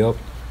our way up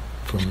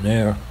from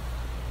there.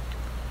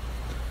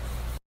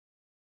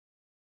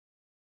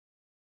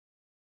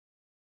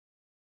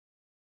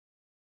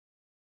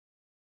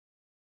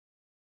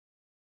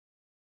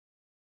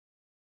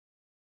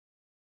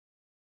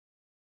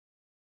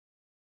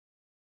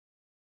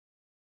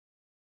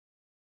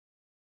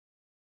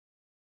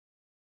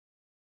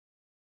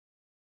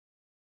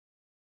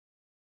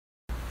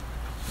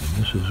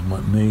 And this is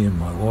me and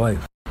my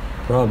wife,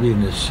 probably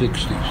in the 60s.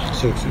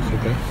 60s,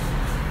 okay.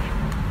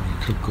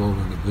 Took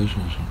over the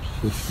business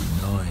in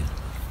 59.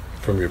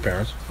 From your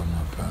parents? From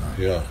my parents.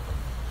 Yeah.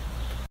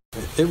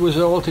 It was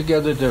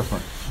altogether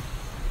different.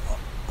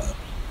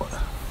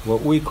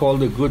 What we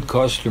called a good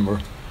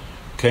customer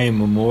came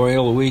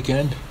Memorial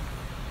Weekend,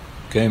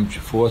 came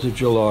 4th of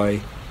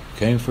July,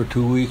 came for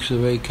 2 weeks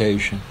of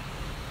vacation,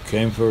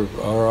 came for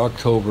our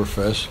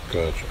Oktoberfest.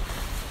 Gotcha.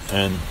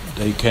 And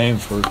they came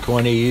for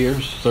 20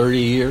 years, 30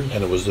 years.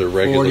 And it was their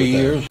regular 40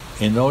 thing. years.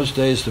 In those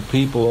days, the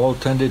people all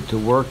tended to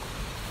work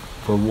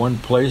for one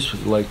place,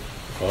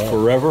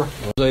 forever.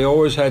 They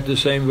always had the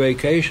same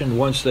vacation.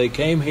 Once they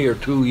came here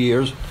 2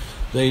 years,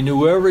 they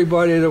knew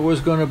everybody that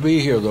was going to be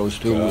here those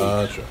 2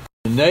 weeks.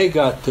 And they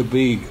got to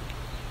be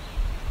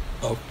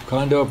a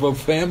kind of a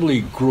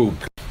family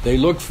group. They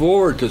looked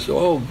forward to,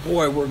 oh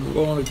boy, we're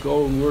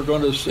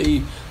going to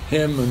see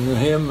him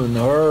and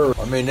her.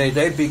 I mean,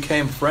 they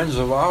became friends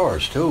of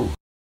ours too.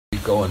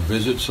 We'd go and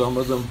visit some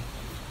of them.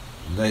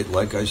 They,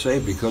 like I say,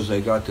 because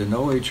they got to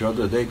know each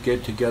other, they'd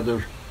get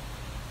together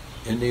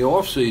in the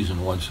off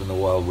season once in a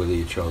while with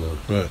each other.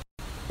 Right.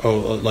 Oh,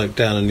 like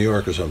down in New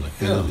York or something.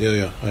 Yeah.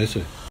 Yeah, I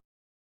see.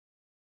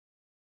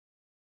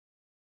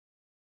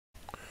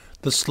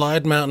 The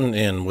Slide Mountain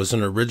Inn was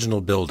an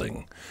original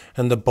building,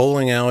 and the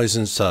bowling alleys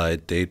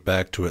inside date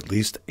back to at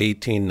least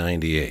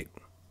 1898.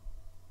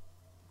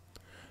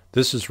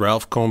 This is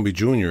Ralph Comby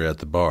Jr. at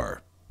the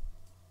bar.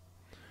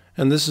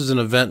 And this is an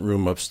event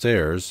room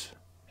upstairs,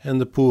 and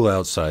the pool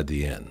outside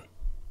the inn.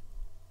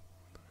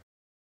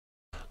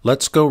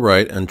 Let's go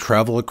right and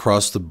travel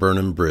across the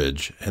Burnham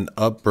Bridge and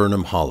up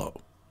Burnham Hollow.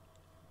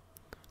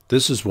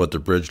 This is what the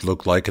bridge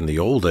looked like in the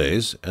old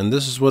days, and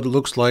this is what it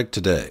looks like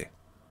today.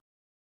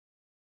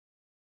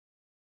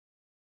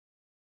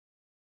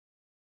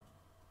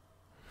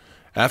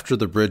 After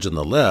the bridge on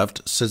the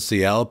left sits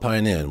the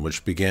Alpine Inn,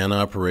 which began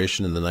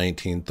operation in the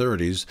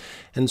 1930s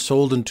and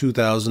sold in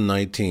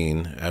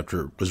 2019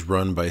 after it was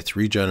run by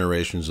 3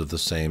 generations of the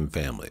same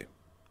family.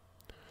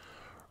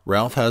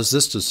 Ralph has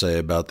this to say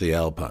about the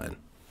Alpine.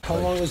 How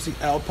long has the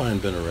Alpine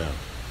been around?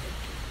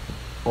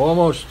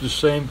 Almost the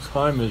same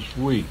time as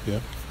we.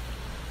 Yeah.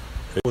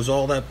 Was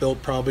all that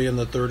built probably in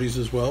the 30s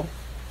as well?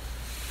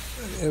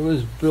 It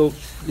was built,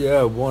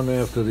 yeah, one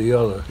after the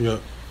other. Yeah.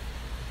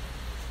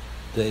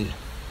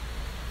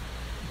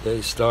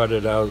 They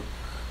started out,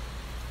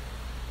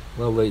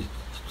 well, they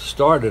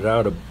started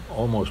out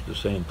almost the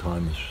same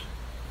time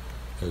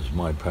as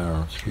my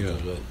parents. Yeah.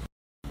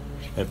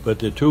 But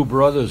the 2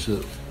 brothers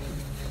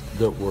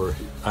that were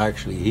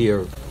actually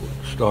here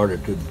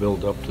started to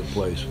build up the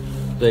place.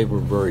 They were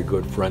very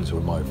good friends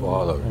with my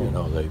father, you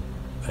know,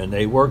 and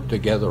they worked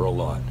together a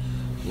lot.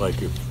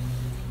 Like if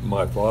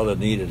my father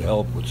needed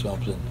help with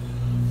something,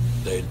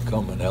 they'd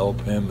come and help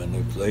him, and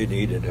if they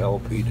needed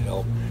help, he'd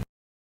help.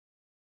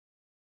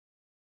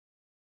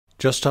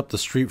 Just up the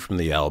street from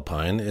the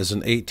Alpine is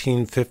an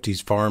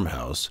 1850s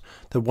farmhouse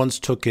that once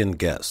took in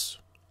guests.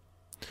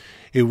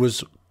 It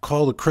was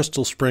called the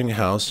Crystal Spring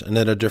House, and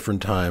at a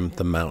different time,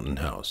 the Mountain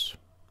House.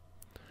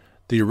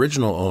 The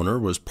original owner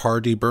was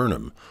Pardee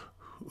Burnham,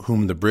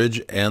 whom the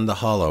bridge and the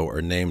hollow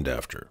are named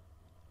after.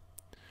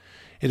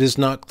 It is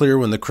not clear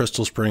when the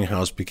Crystal Spring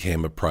House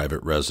became a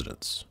private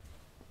residence.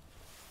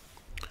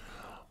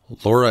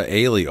 Laura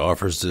Ailey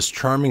offers this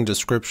charming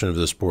description of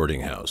this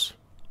boarding house.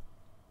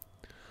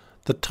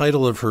 The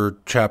title of her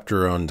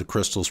chapter on the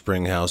Crystal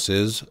Spring House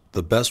is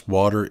The Best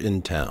Water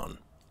in Town.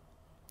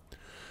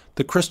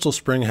 The Crystal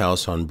Spring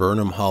House on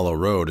Burnham Hollow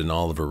Road in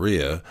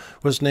Oliverea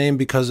was named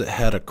because it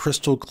had a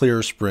crystal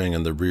clear spring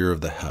in the rear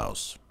of the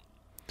house.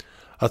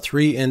 A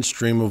 3-inch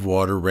stream of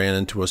water ran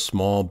into a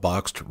small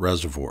boxed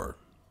reservoir.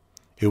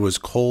 It was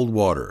cold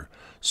water,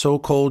 so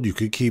cold you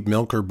could keep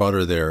milk or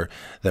butter there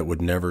that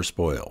would never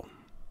spoil.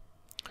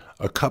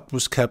 A cup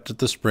was kept at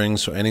the spring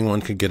so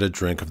anyone could get a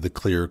drink of the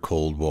clear,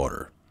 cold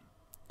water.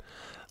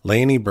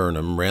 Laney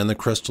Burnham ran the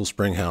Crystal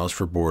Spring House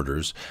for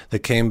boarders that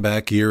came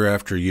back year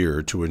after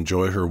year to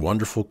enjoy her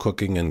wonderful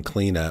cooking and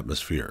clean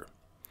atmosphere.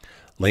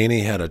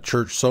 Laney had a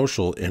church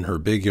social in her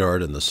big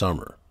yard in the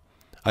summer.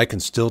 I can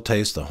still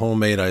taste the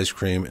homemade ice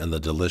cream and the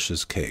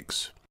delicious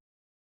cakes.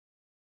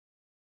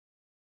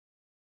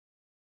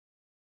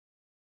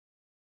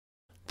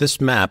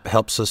 This map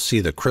helps us see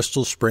the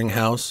Crystal Spring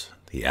House,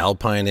 the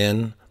Alpine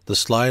Inn, the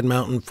Slide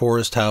Mountain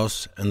Forest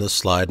House, and the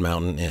Slide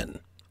Mountain Inn.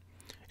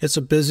 It's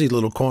a busy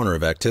little corner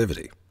of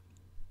activity.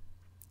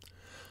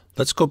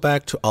 Let's go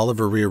back to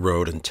Oliverea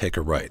Road and take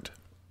a right.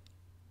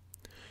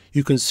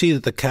 You can see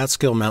that the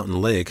Catskill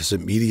Mountain Lake is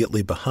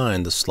immediately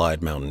behind the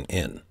Slide Mountain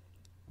Inn.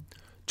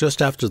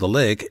 Just after the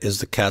lake is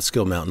the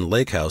Catskill Mountain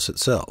Lake House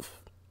itself.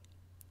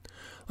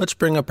 Let's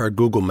bring up our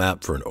Google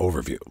map for an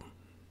overview.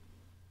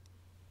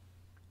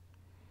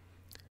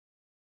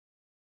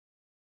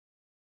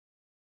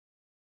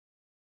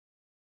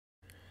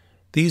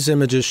 These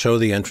images show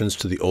the entrance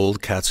to the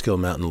old Catskill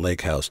Mountain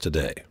Lake House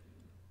today.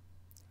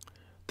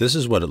 This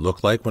is what it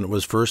looked like when it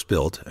was first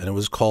built, and it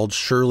was called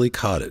Shirley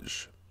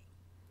Cottage.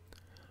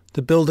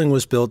 The building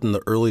was built in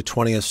the early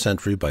 20th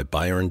century by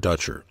Byron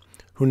Dutcher,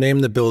 who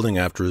named the building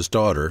after his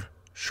daughter,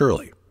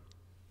 Shirley.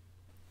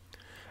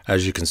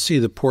 As you can see,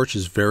 the porch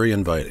is very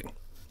inviting.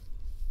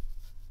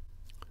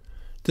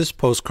 This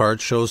postcard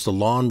shows the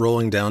lawn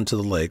rolling down to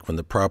the lake when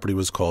the property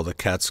was called the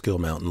Catskill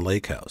Mountain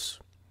Lake House.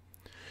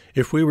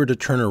 If we were to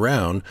turn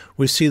around,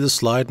 we see the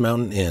Slide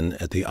Mountain Inn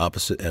at the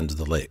opposite end of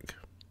the lake.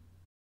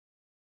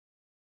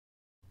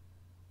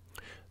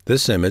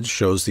 This image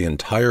shows the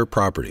entire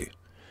property.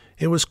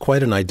 It was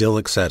quite an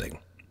idyllic setting.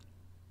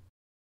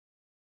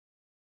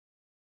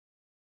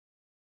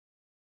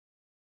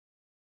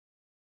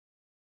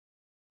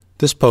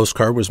 This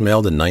postcard was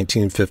mailed in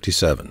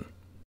 1957.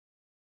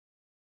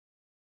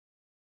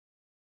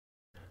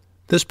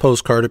 This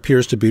postcard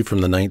appears to be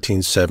from the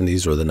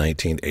 1970s or the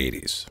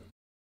 1980s.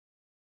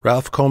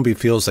 Ralph Comby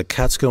feels that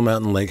Catskill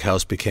Mountain Lake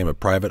House became a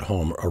private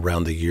home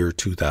around the year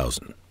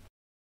 2000.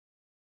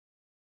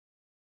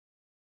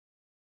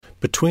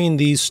 Between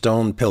these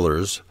stone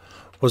pillars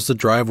was the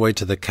driveway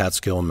to the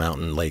Catskill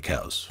Mountain Lake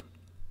House.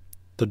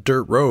 The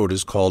dirt road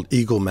is called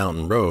Eagle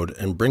Mountain Road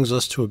and brings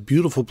us to a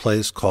beautiful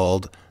place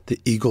called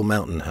the Eagle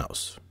Mountain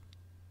House.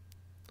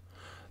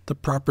 The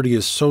property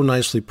is so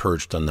nicely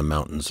perched on the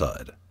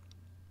mountainside.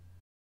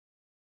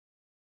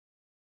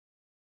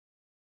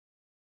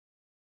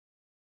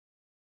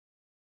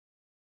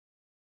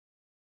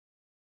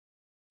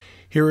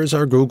 Here is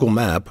our Google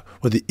map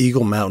with the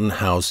Eagle Mountain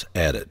House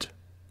added.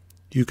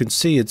 You can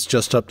see it's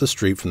just up the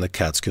street from the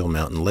Catskill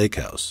Mountain Lake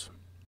House.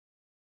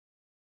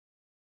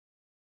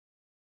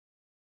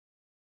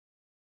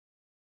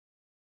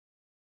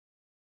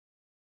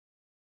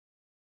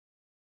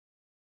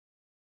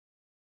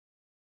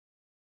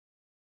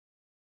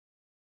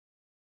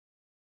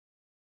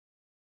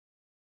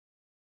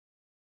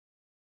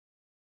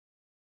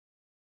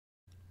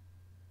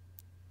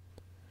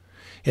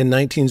 In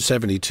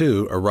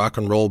 1972, a rock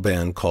and roll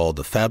band called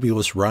the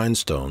Fabulous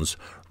Rhinestones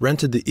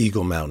rented the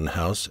Eagle Mountain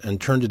House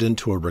and turned it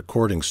into a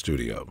recording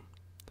studio.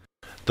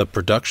 The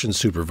production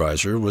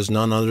supervisor was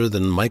none other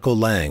than Michael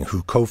Lang,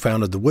 who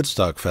co-founded the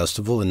Woodstock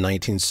Festival in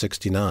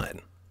 1969.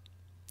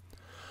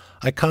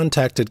 I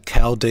contacted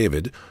Cal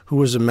David, who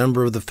was a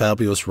member of the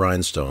Fabulous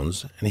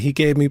Rhinestones, and he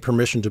gave me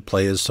permission to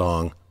play his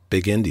song,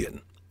 Big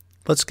Indian.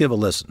 Let's give a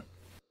listen.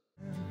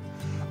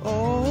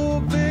 Oh,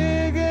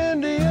 big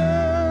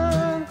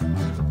Indian,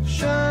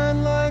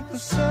 shine like the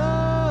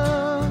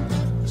sun.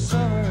 The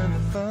summer and the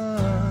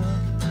fun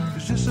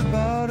is just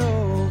about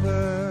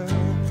over.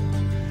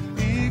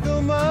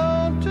 Eagle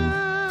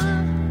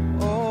Mountain,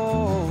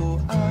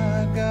 oh,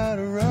 I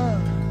gotta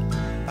run.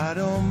 I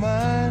don't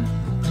mind.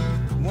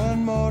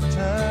 One more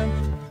time,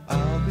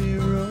 I'll be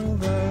your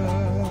rover.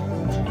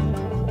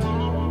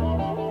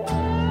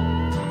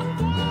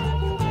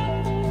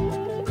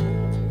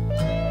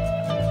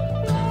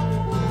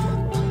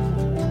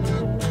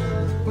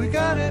 We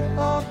got it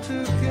all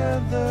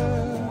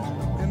together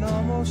in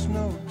almost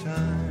no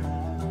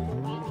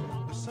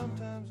time. But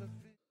sometimes I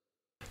feel...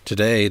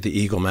 Today, the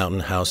Eagle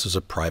Mountain House is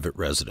a private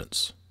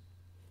residence.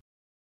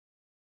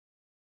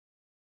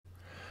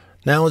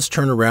 Now let's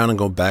turn around and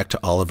go back to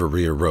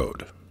Oliverea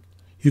Road.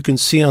 You can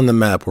see on the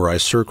map where I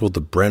circled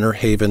the Brenner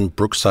Haven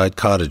Brookside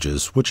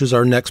Cottages, which is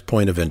our next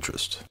point of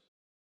interest.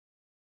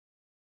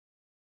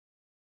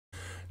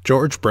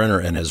 George Brenner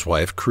and his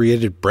wife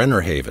created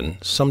Brenner Haven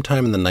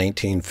sometime in the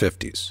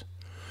 1950s.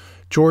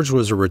 George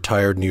was a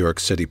retired New York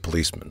City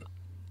policeman.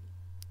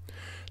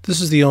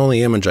 This is the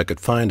only image I could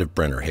find of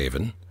Brenner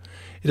Haven.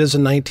 It is a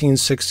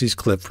 1960s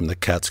clip from the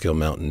Catskill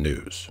Mountain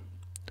News.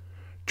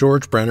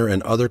 George Brenner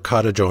and other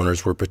cottage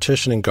owners were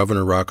petitioning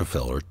Governor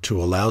Rockefeller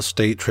to allow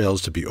state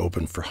trails to be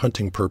open for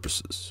hunting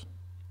purposes.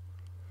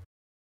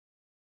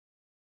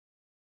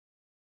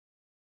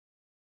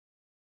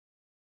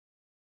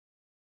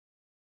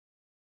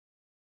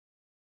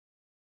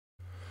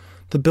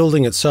 The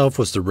building itself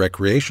was the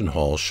recreation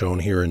hall shown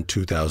here in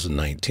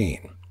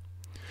 2019.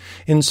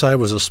 Inside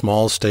was a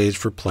small stage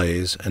for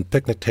plays and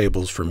picnic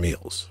tables for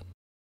meals.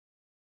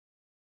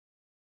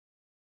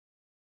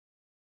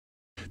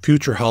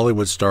 Future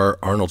Hollywood star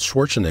Arnold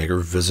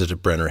Schwarzenegger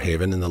visited Brenner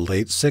Haven in the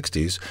late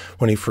 60s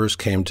when he first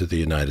came to the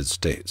United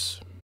States.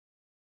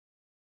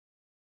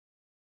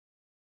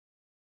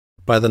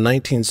 By the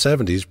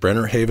 1970s,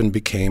 Brenner Haven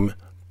became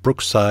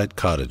Brookside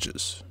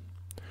Cottages.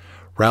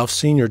 Ralph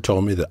Sr.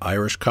 told me that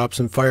Irish cops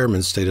and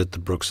firemen stayed at the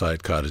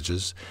Brookside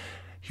Cottages.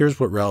 Here's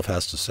what Ralph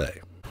has to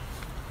say.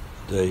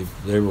 They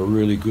were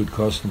really good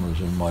customers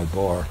in my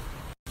bar.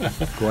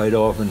 Quite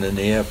often in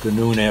the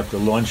afternoon after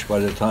lunch, by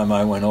the time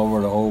I went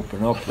over to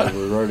open up, they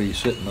were already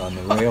sitting on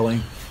the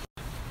railing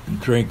and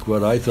drink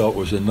what I thought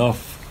was enough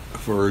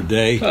for a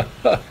day,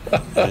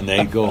 and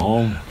they'd go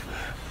home.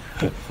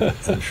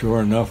 And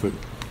sure enough, at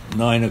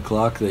 9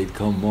 o'clock, they'd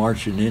come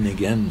marching in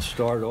again and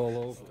start all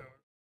over.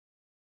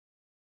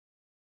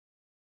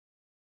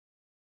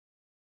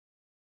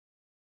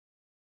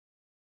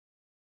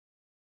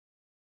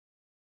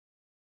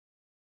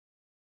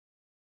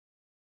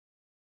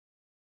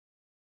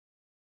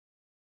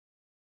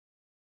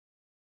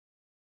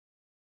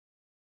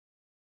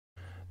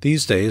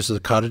 These days,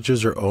 the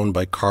cottages are owned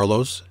by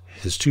Carlos,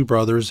 his two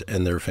brothers,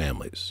 and their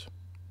families.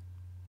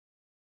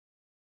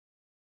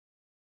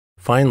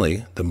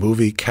 Finally, the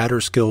movie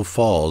Catterskill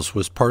Falls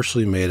was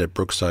partially made at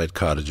Brookside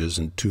Cottages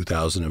in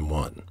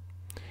 2001.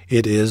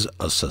 It is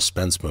a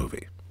suspense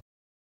movie.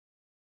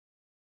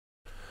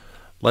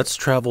 Let's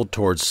travel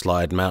towards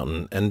Slide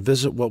Mountain and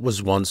visit what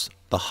was once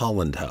the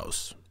Holland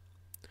House.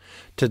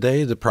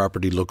 Today, the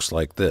property looks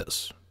like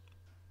this.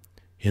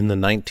 In the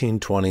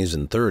 1920s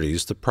and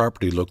 30s, the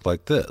property looked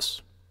like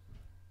this.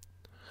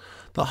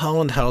 The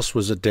Holland House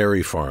was a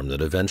dairy farm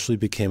that eventually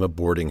became a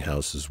boarding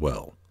house as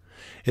well.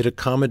 It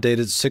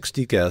accommodated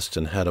 60 guests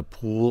and had a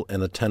pool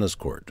and a tennis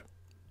court.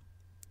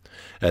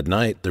 At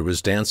night, there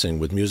was dancing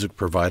with music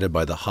provided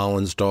by the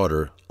Holland's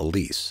daughter,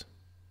 Elise.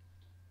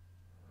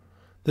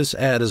 This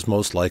ad is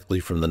most likely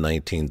from the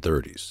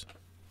 1930s.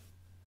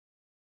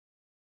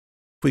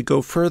 If we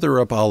go further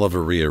up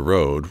Oliverea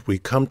Road, we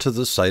come to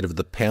the site of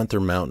the Panther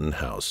Mountain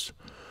House,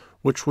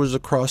 which was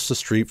across the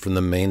street from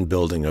the main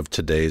building of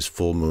today's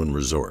Full Moon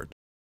Resort.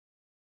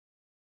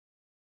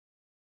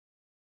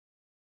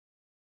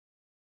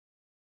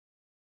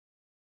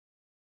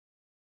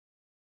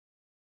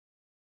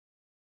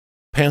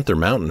 Panther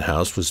Mountain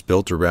House was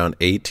built around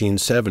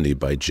 1870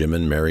 by Jim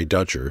and Mary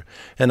Dutcher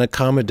and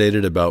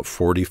accommodated about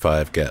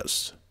 45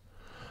 guests.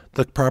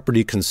 The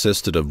property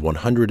consisted of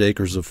 100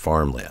 acres of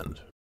farmland.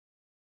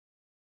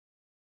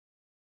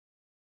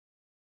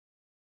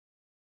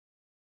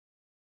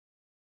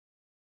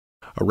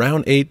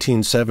 Around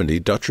 1870,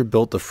 Dutcher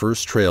built the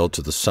first trail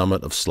to the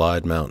summit of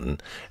Slide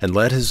Mountain and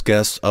led his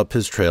guests up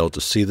his trail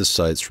to see the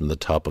sights from the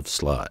top of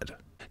Slide.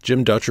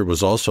 Jim Dutcher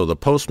was also the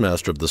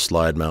postmaster of the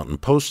Slide Mountain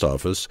Post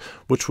Office,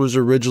 which was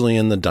originally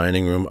in the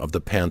dining room of the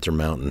Panther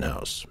Mountain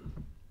House.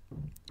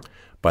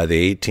 By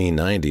the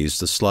 1890s,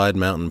 the Slide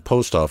Mountain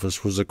Post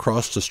Office was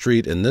across the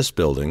street in this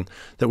building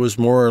that was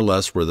more or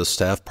less where the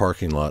staff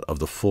parking lot of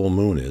the Full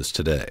Moon is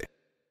today.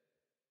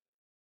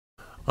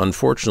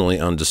 Unfortunately,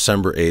 on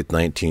December 8,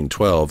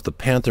 1912, the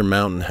Panther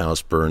Mountain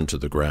House burned to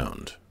the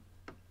ground.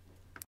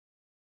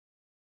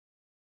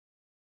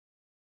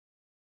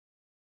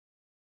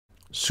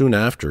 Soon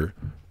after,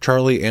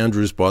 Charlie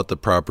Andrews bought the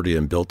property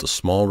and built a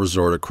small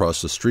resort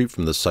across the street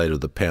from the site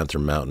of the Panther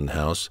Mountain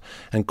House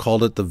and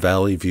called it the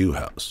Valley View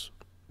House.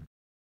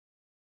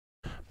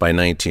 By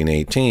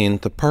 1918,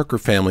 the Parker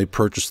family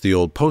purchased the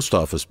old post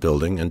office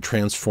building and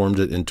transformed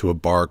it into a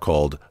bar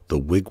called the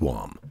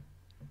Wigwam.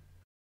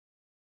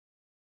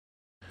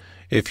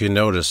 If you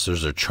notice,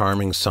 there's a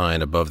charming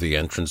sign above the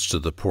entrance to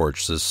the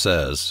porch that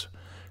says,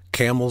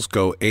 "Camels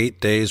go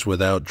 8 days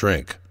without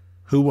drink.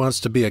 Who wants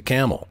to be a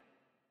camel?"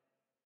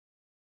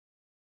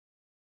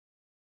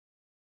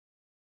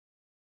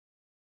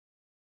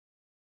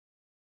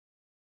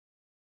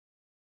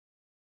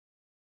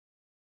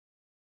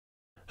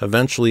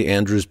 Eventually,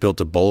 Andrews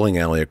built a bowling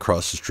alley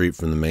across the street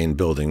from the main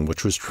building,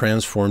 which was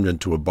transformed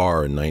into a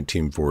bar in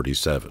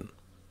 1947.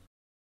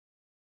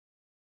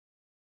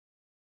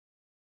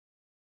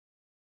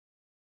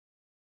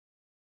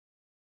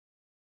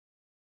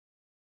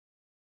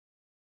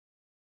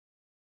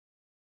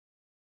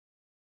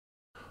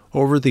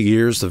 Over the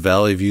years, the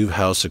Valley View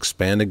House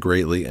expanded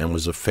greatly and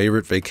was a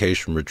favorite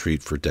vacation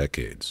retreat for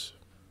decades.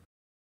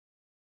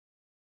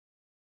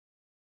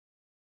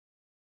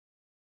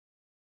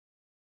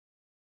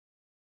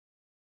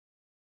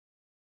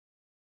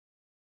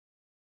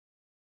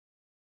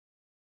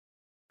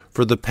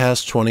 For the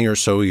past 20 or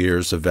so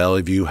years, the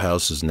Valley View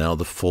House is now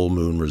the Full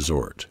Moon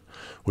Resort,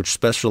 which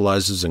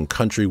specializes in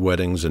country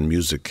weddings and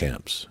music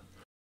camps.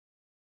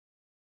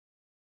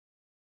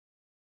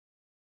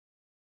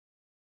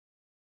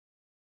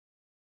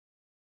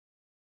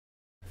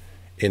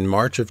 In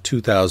March of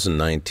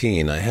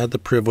 2019, I had the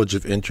privilege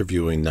of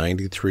interviewing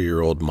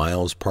 93-year-old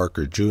Miles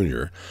Parker,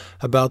 Jr.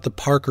 about the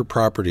Parker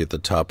property at the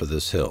top of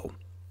this hill.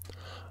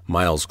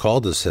 Miles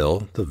called this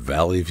hill the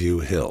Valley View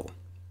Hill.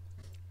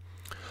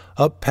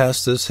 Up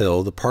past this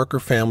hill, the Parker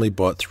family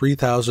bought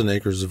 3,000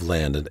 acres of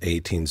land in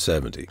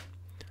 1870.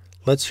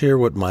 Let's hear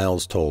what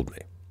Miles told me.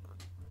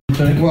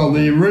 Well,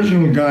 the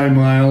original guy,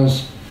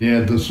 Miles, he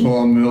had the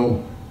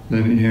sawmill,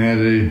 then he had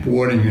a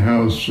boarding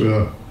house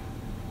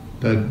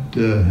that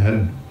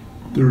had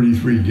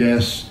 33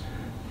 guests,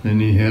 and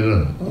he had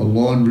a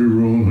laundry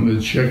room and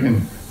a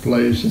chicken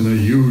place and a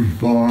huge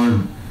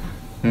barn,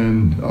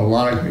 and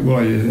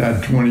he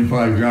had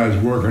 25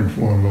 guys working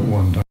for him at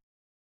one time.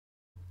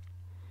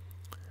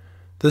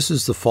 This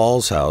is the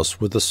Falls House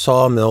with the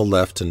sawmill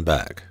left and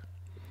back.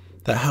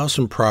 The house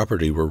and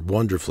property were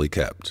wonderfully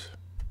kept.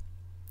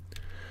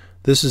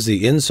 This is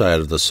the inside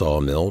of the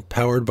sawmill,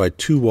 powered by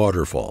 2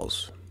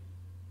 waterfalls.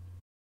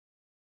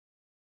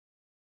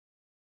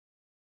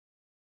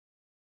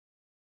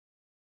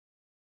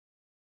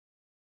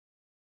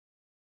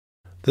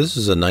 This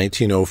is a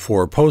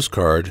 1904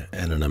 postcard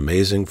and an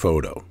amazing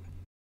photo.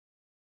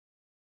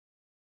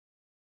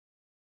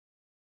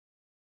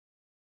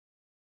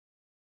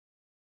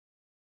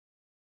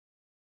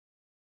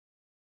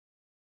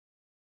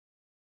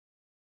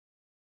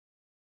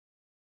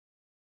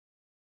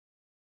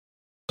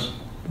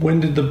 When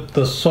did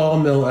the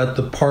sawmill at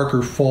the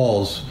Parker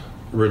Falls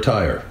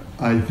retire?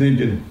 I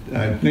think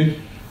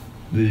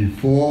the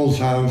Falls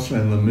house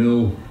and the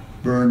mill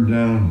burned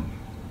down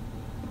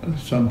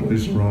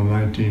someplace around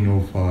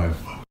 1905.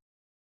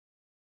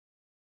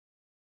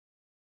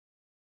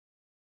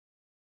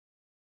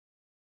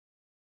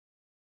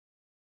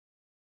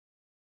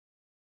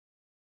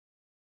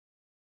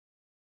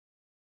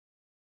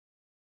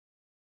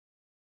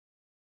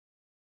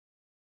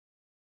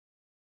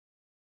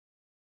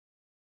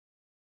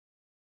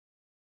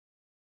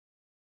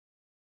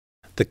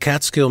 The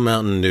Catskill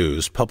Mountain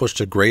News published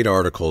a great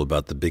article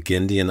about the Big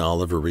Indian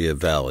Oliverea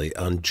Valley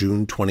on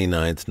June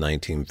 29,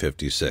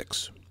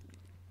 1956.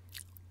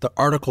 The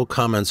article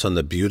comments on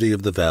the beauty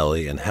of the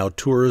valley and how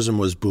tourism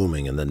was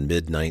booming in the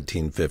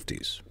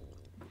mid-1950s.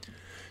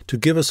 To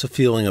give us a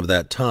feeling of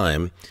that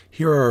time,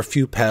 here are a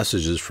few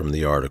passages from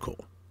the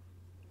article.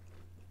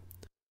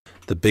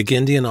 The Big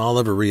Indian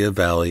Oliverea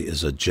Valley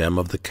is a gem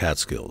of the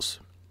Catskills.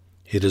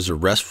 It is a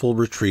restful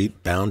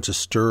retreat bound to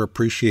stir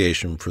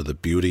appreciation for the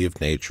beauty of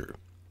nature.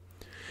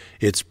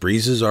 Its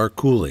breezes are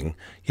cooling,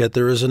 yet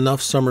there is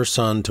enough summer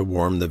sun to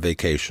warm the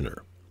vacationer.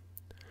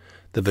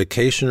 the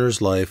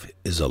vacationer's life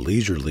is a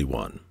leisurely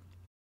one.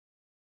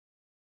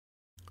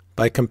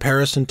 By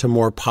comparison to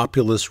more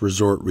populous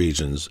resort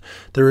regions,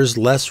 there is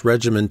less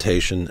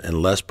regimentation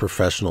and less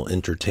professional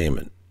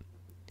entertainment.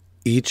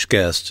 Each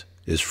guest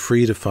is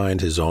free to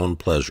find his own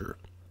pleasure.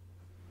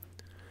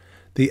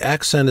 The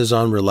accent is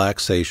on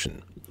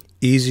relaxation,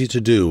 easy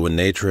to do when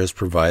nature has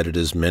provided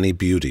as many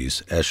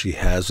beauties as she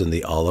has in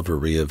the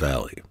Oliverea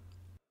Valley.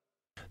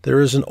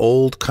 There is an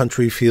old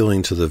country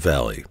feeling to the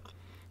valley,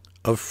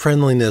 of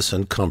friendliness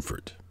and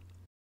comfort.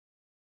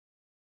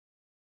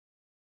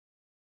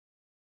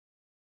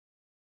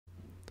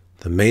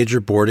 The major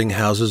boarding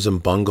houses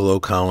and bungalow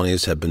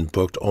colonies have been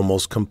booked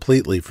almost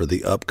completely for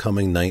the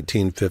upcoming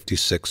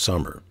 1956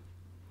 summer.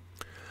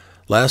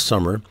 Last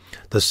summer,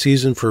 the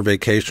season for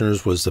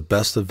vacationers was the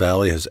best the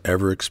valley has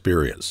ever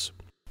experienced.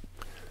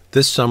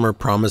 This summer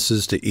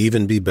promises to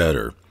even be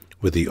better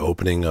with the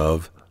opening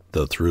of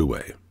the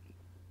Thruway.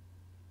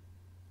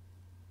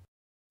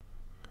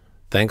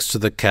 Thanks to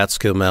the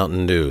Catskill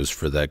Mountain News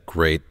for that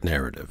great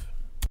narrative.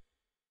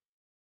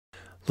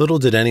 Little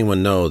did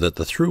anyone know that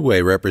the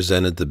Thruway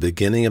represented the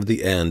beginning of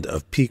the end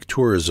of peak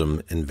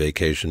tourism in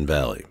Vacation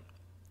Valley.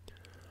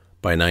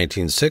 By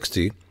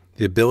 1960,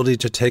 the ability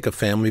to take a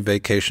family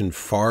vacation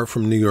far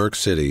from New York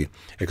City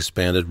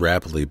expanded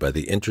rapidly by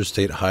the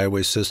interstate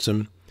highway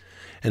system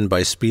and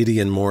by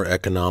speedy and more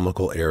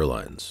economical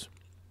airlines.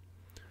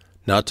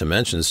 Not to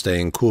mention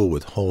staying cool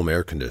with home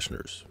air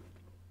conditioners.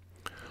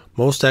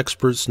 Most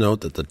experts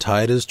note that the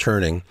tide is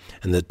turning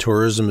and that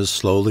tourism is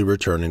slowly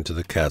returning to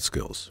the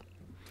Catskills.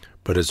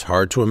 But it's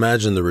hard to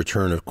imagine the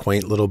return of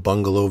quaint little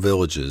bungalow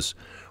villages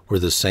where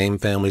the same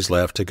families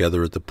laugh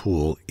together at the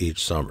pool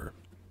each summer.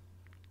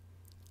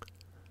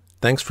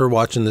 Thanks for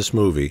watching this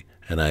movie,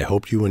 and I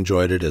hope you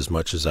enjoyed it as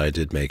much as I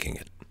did making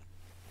it.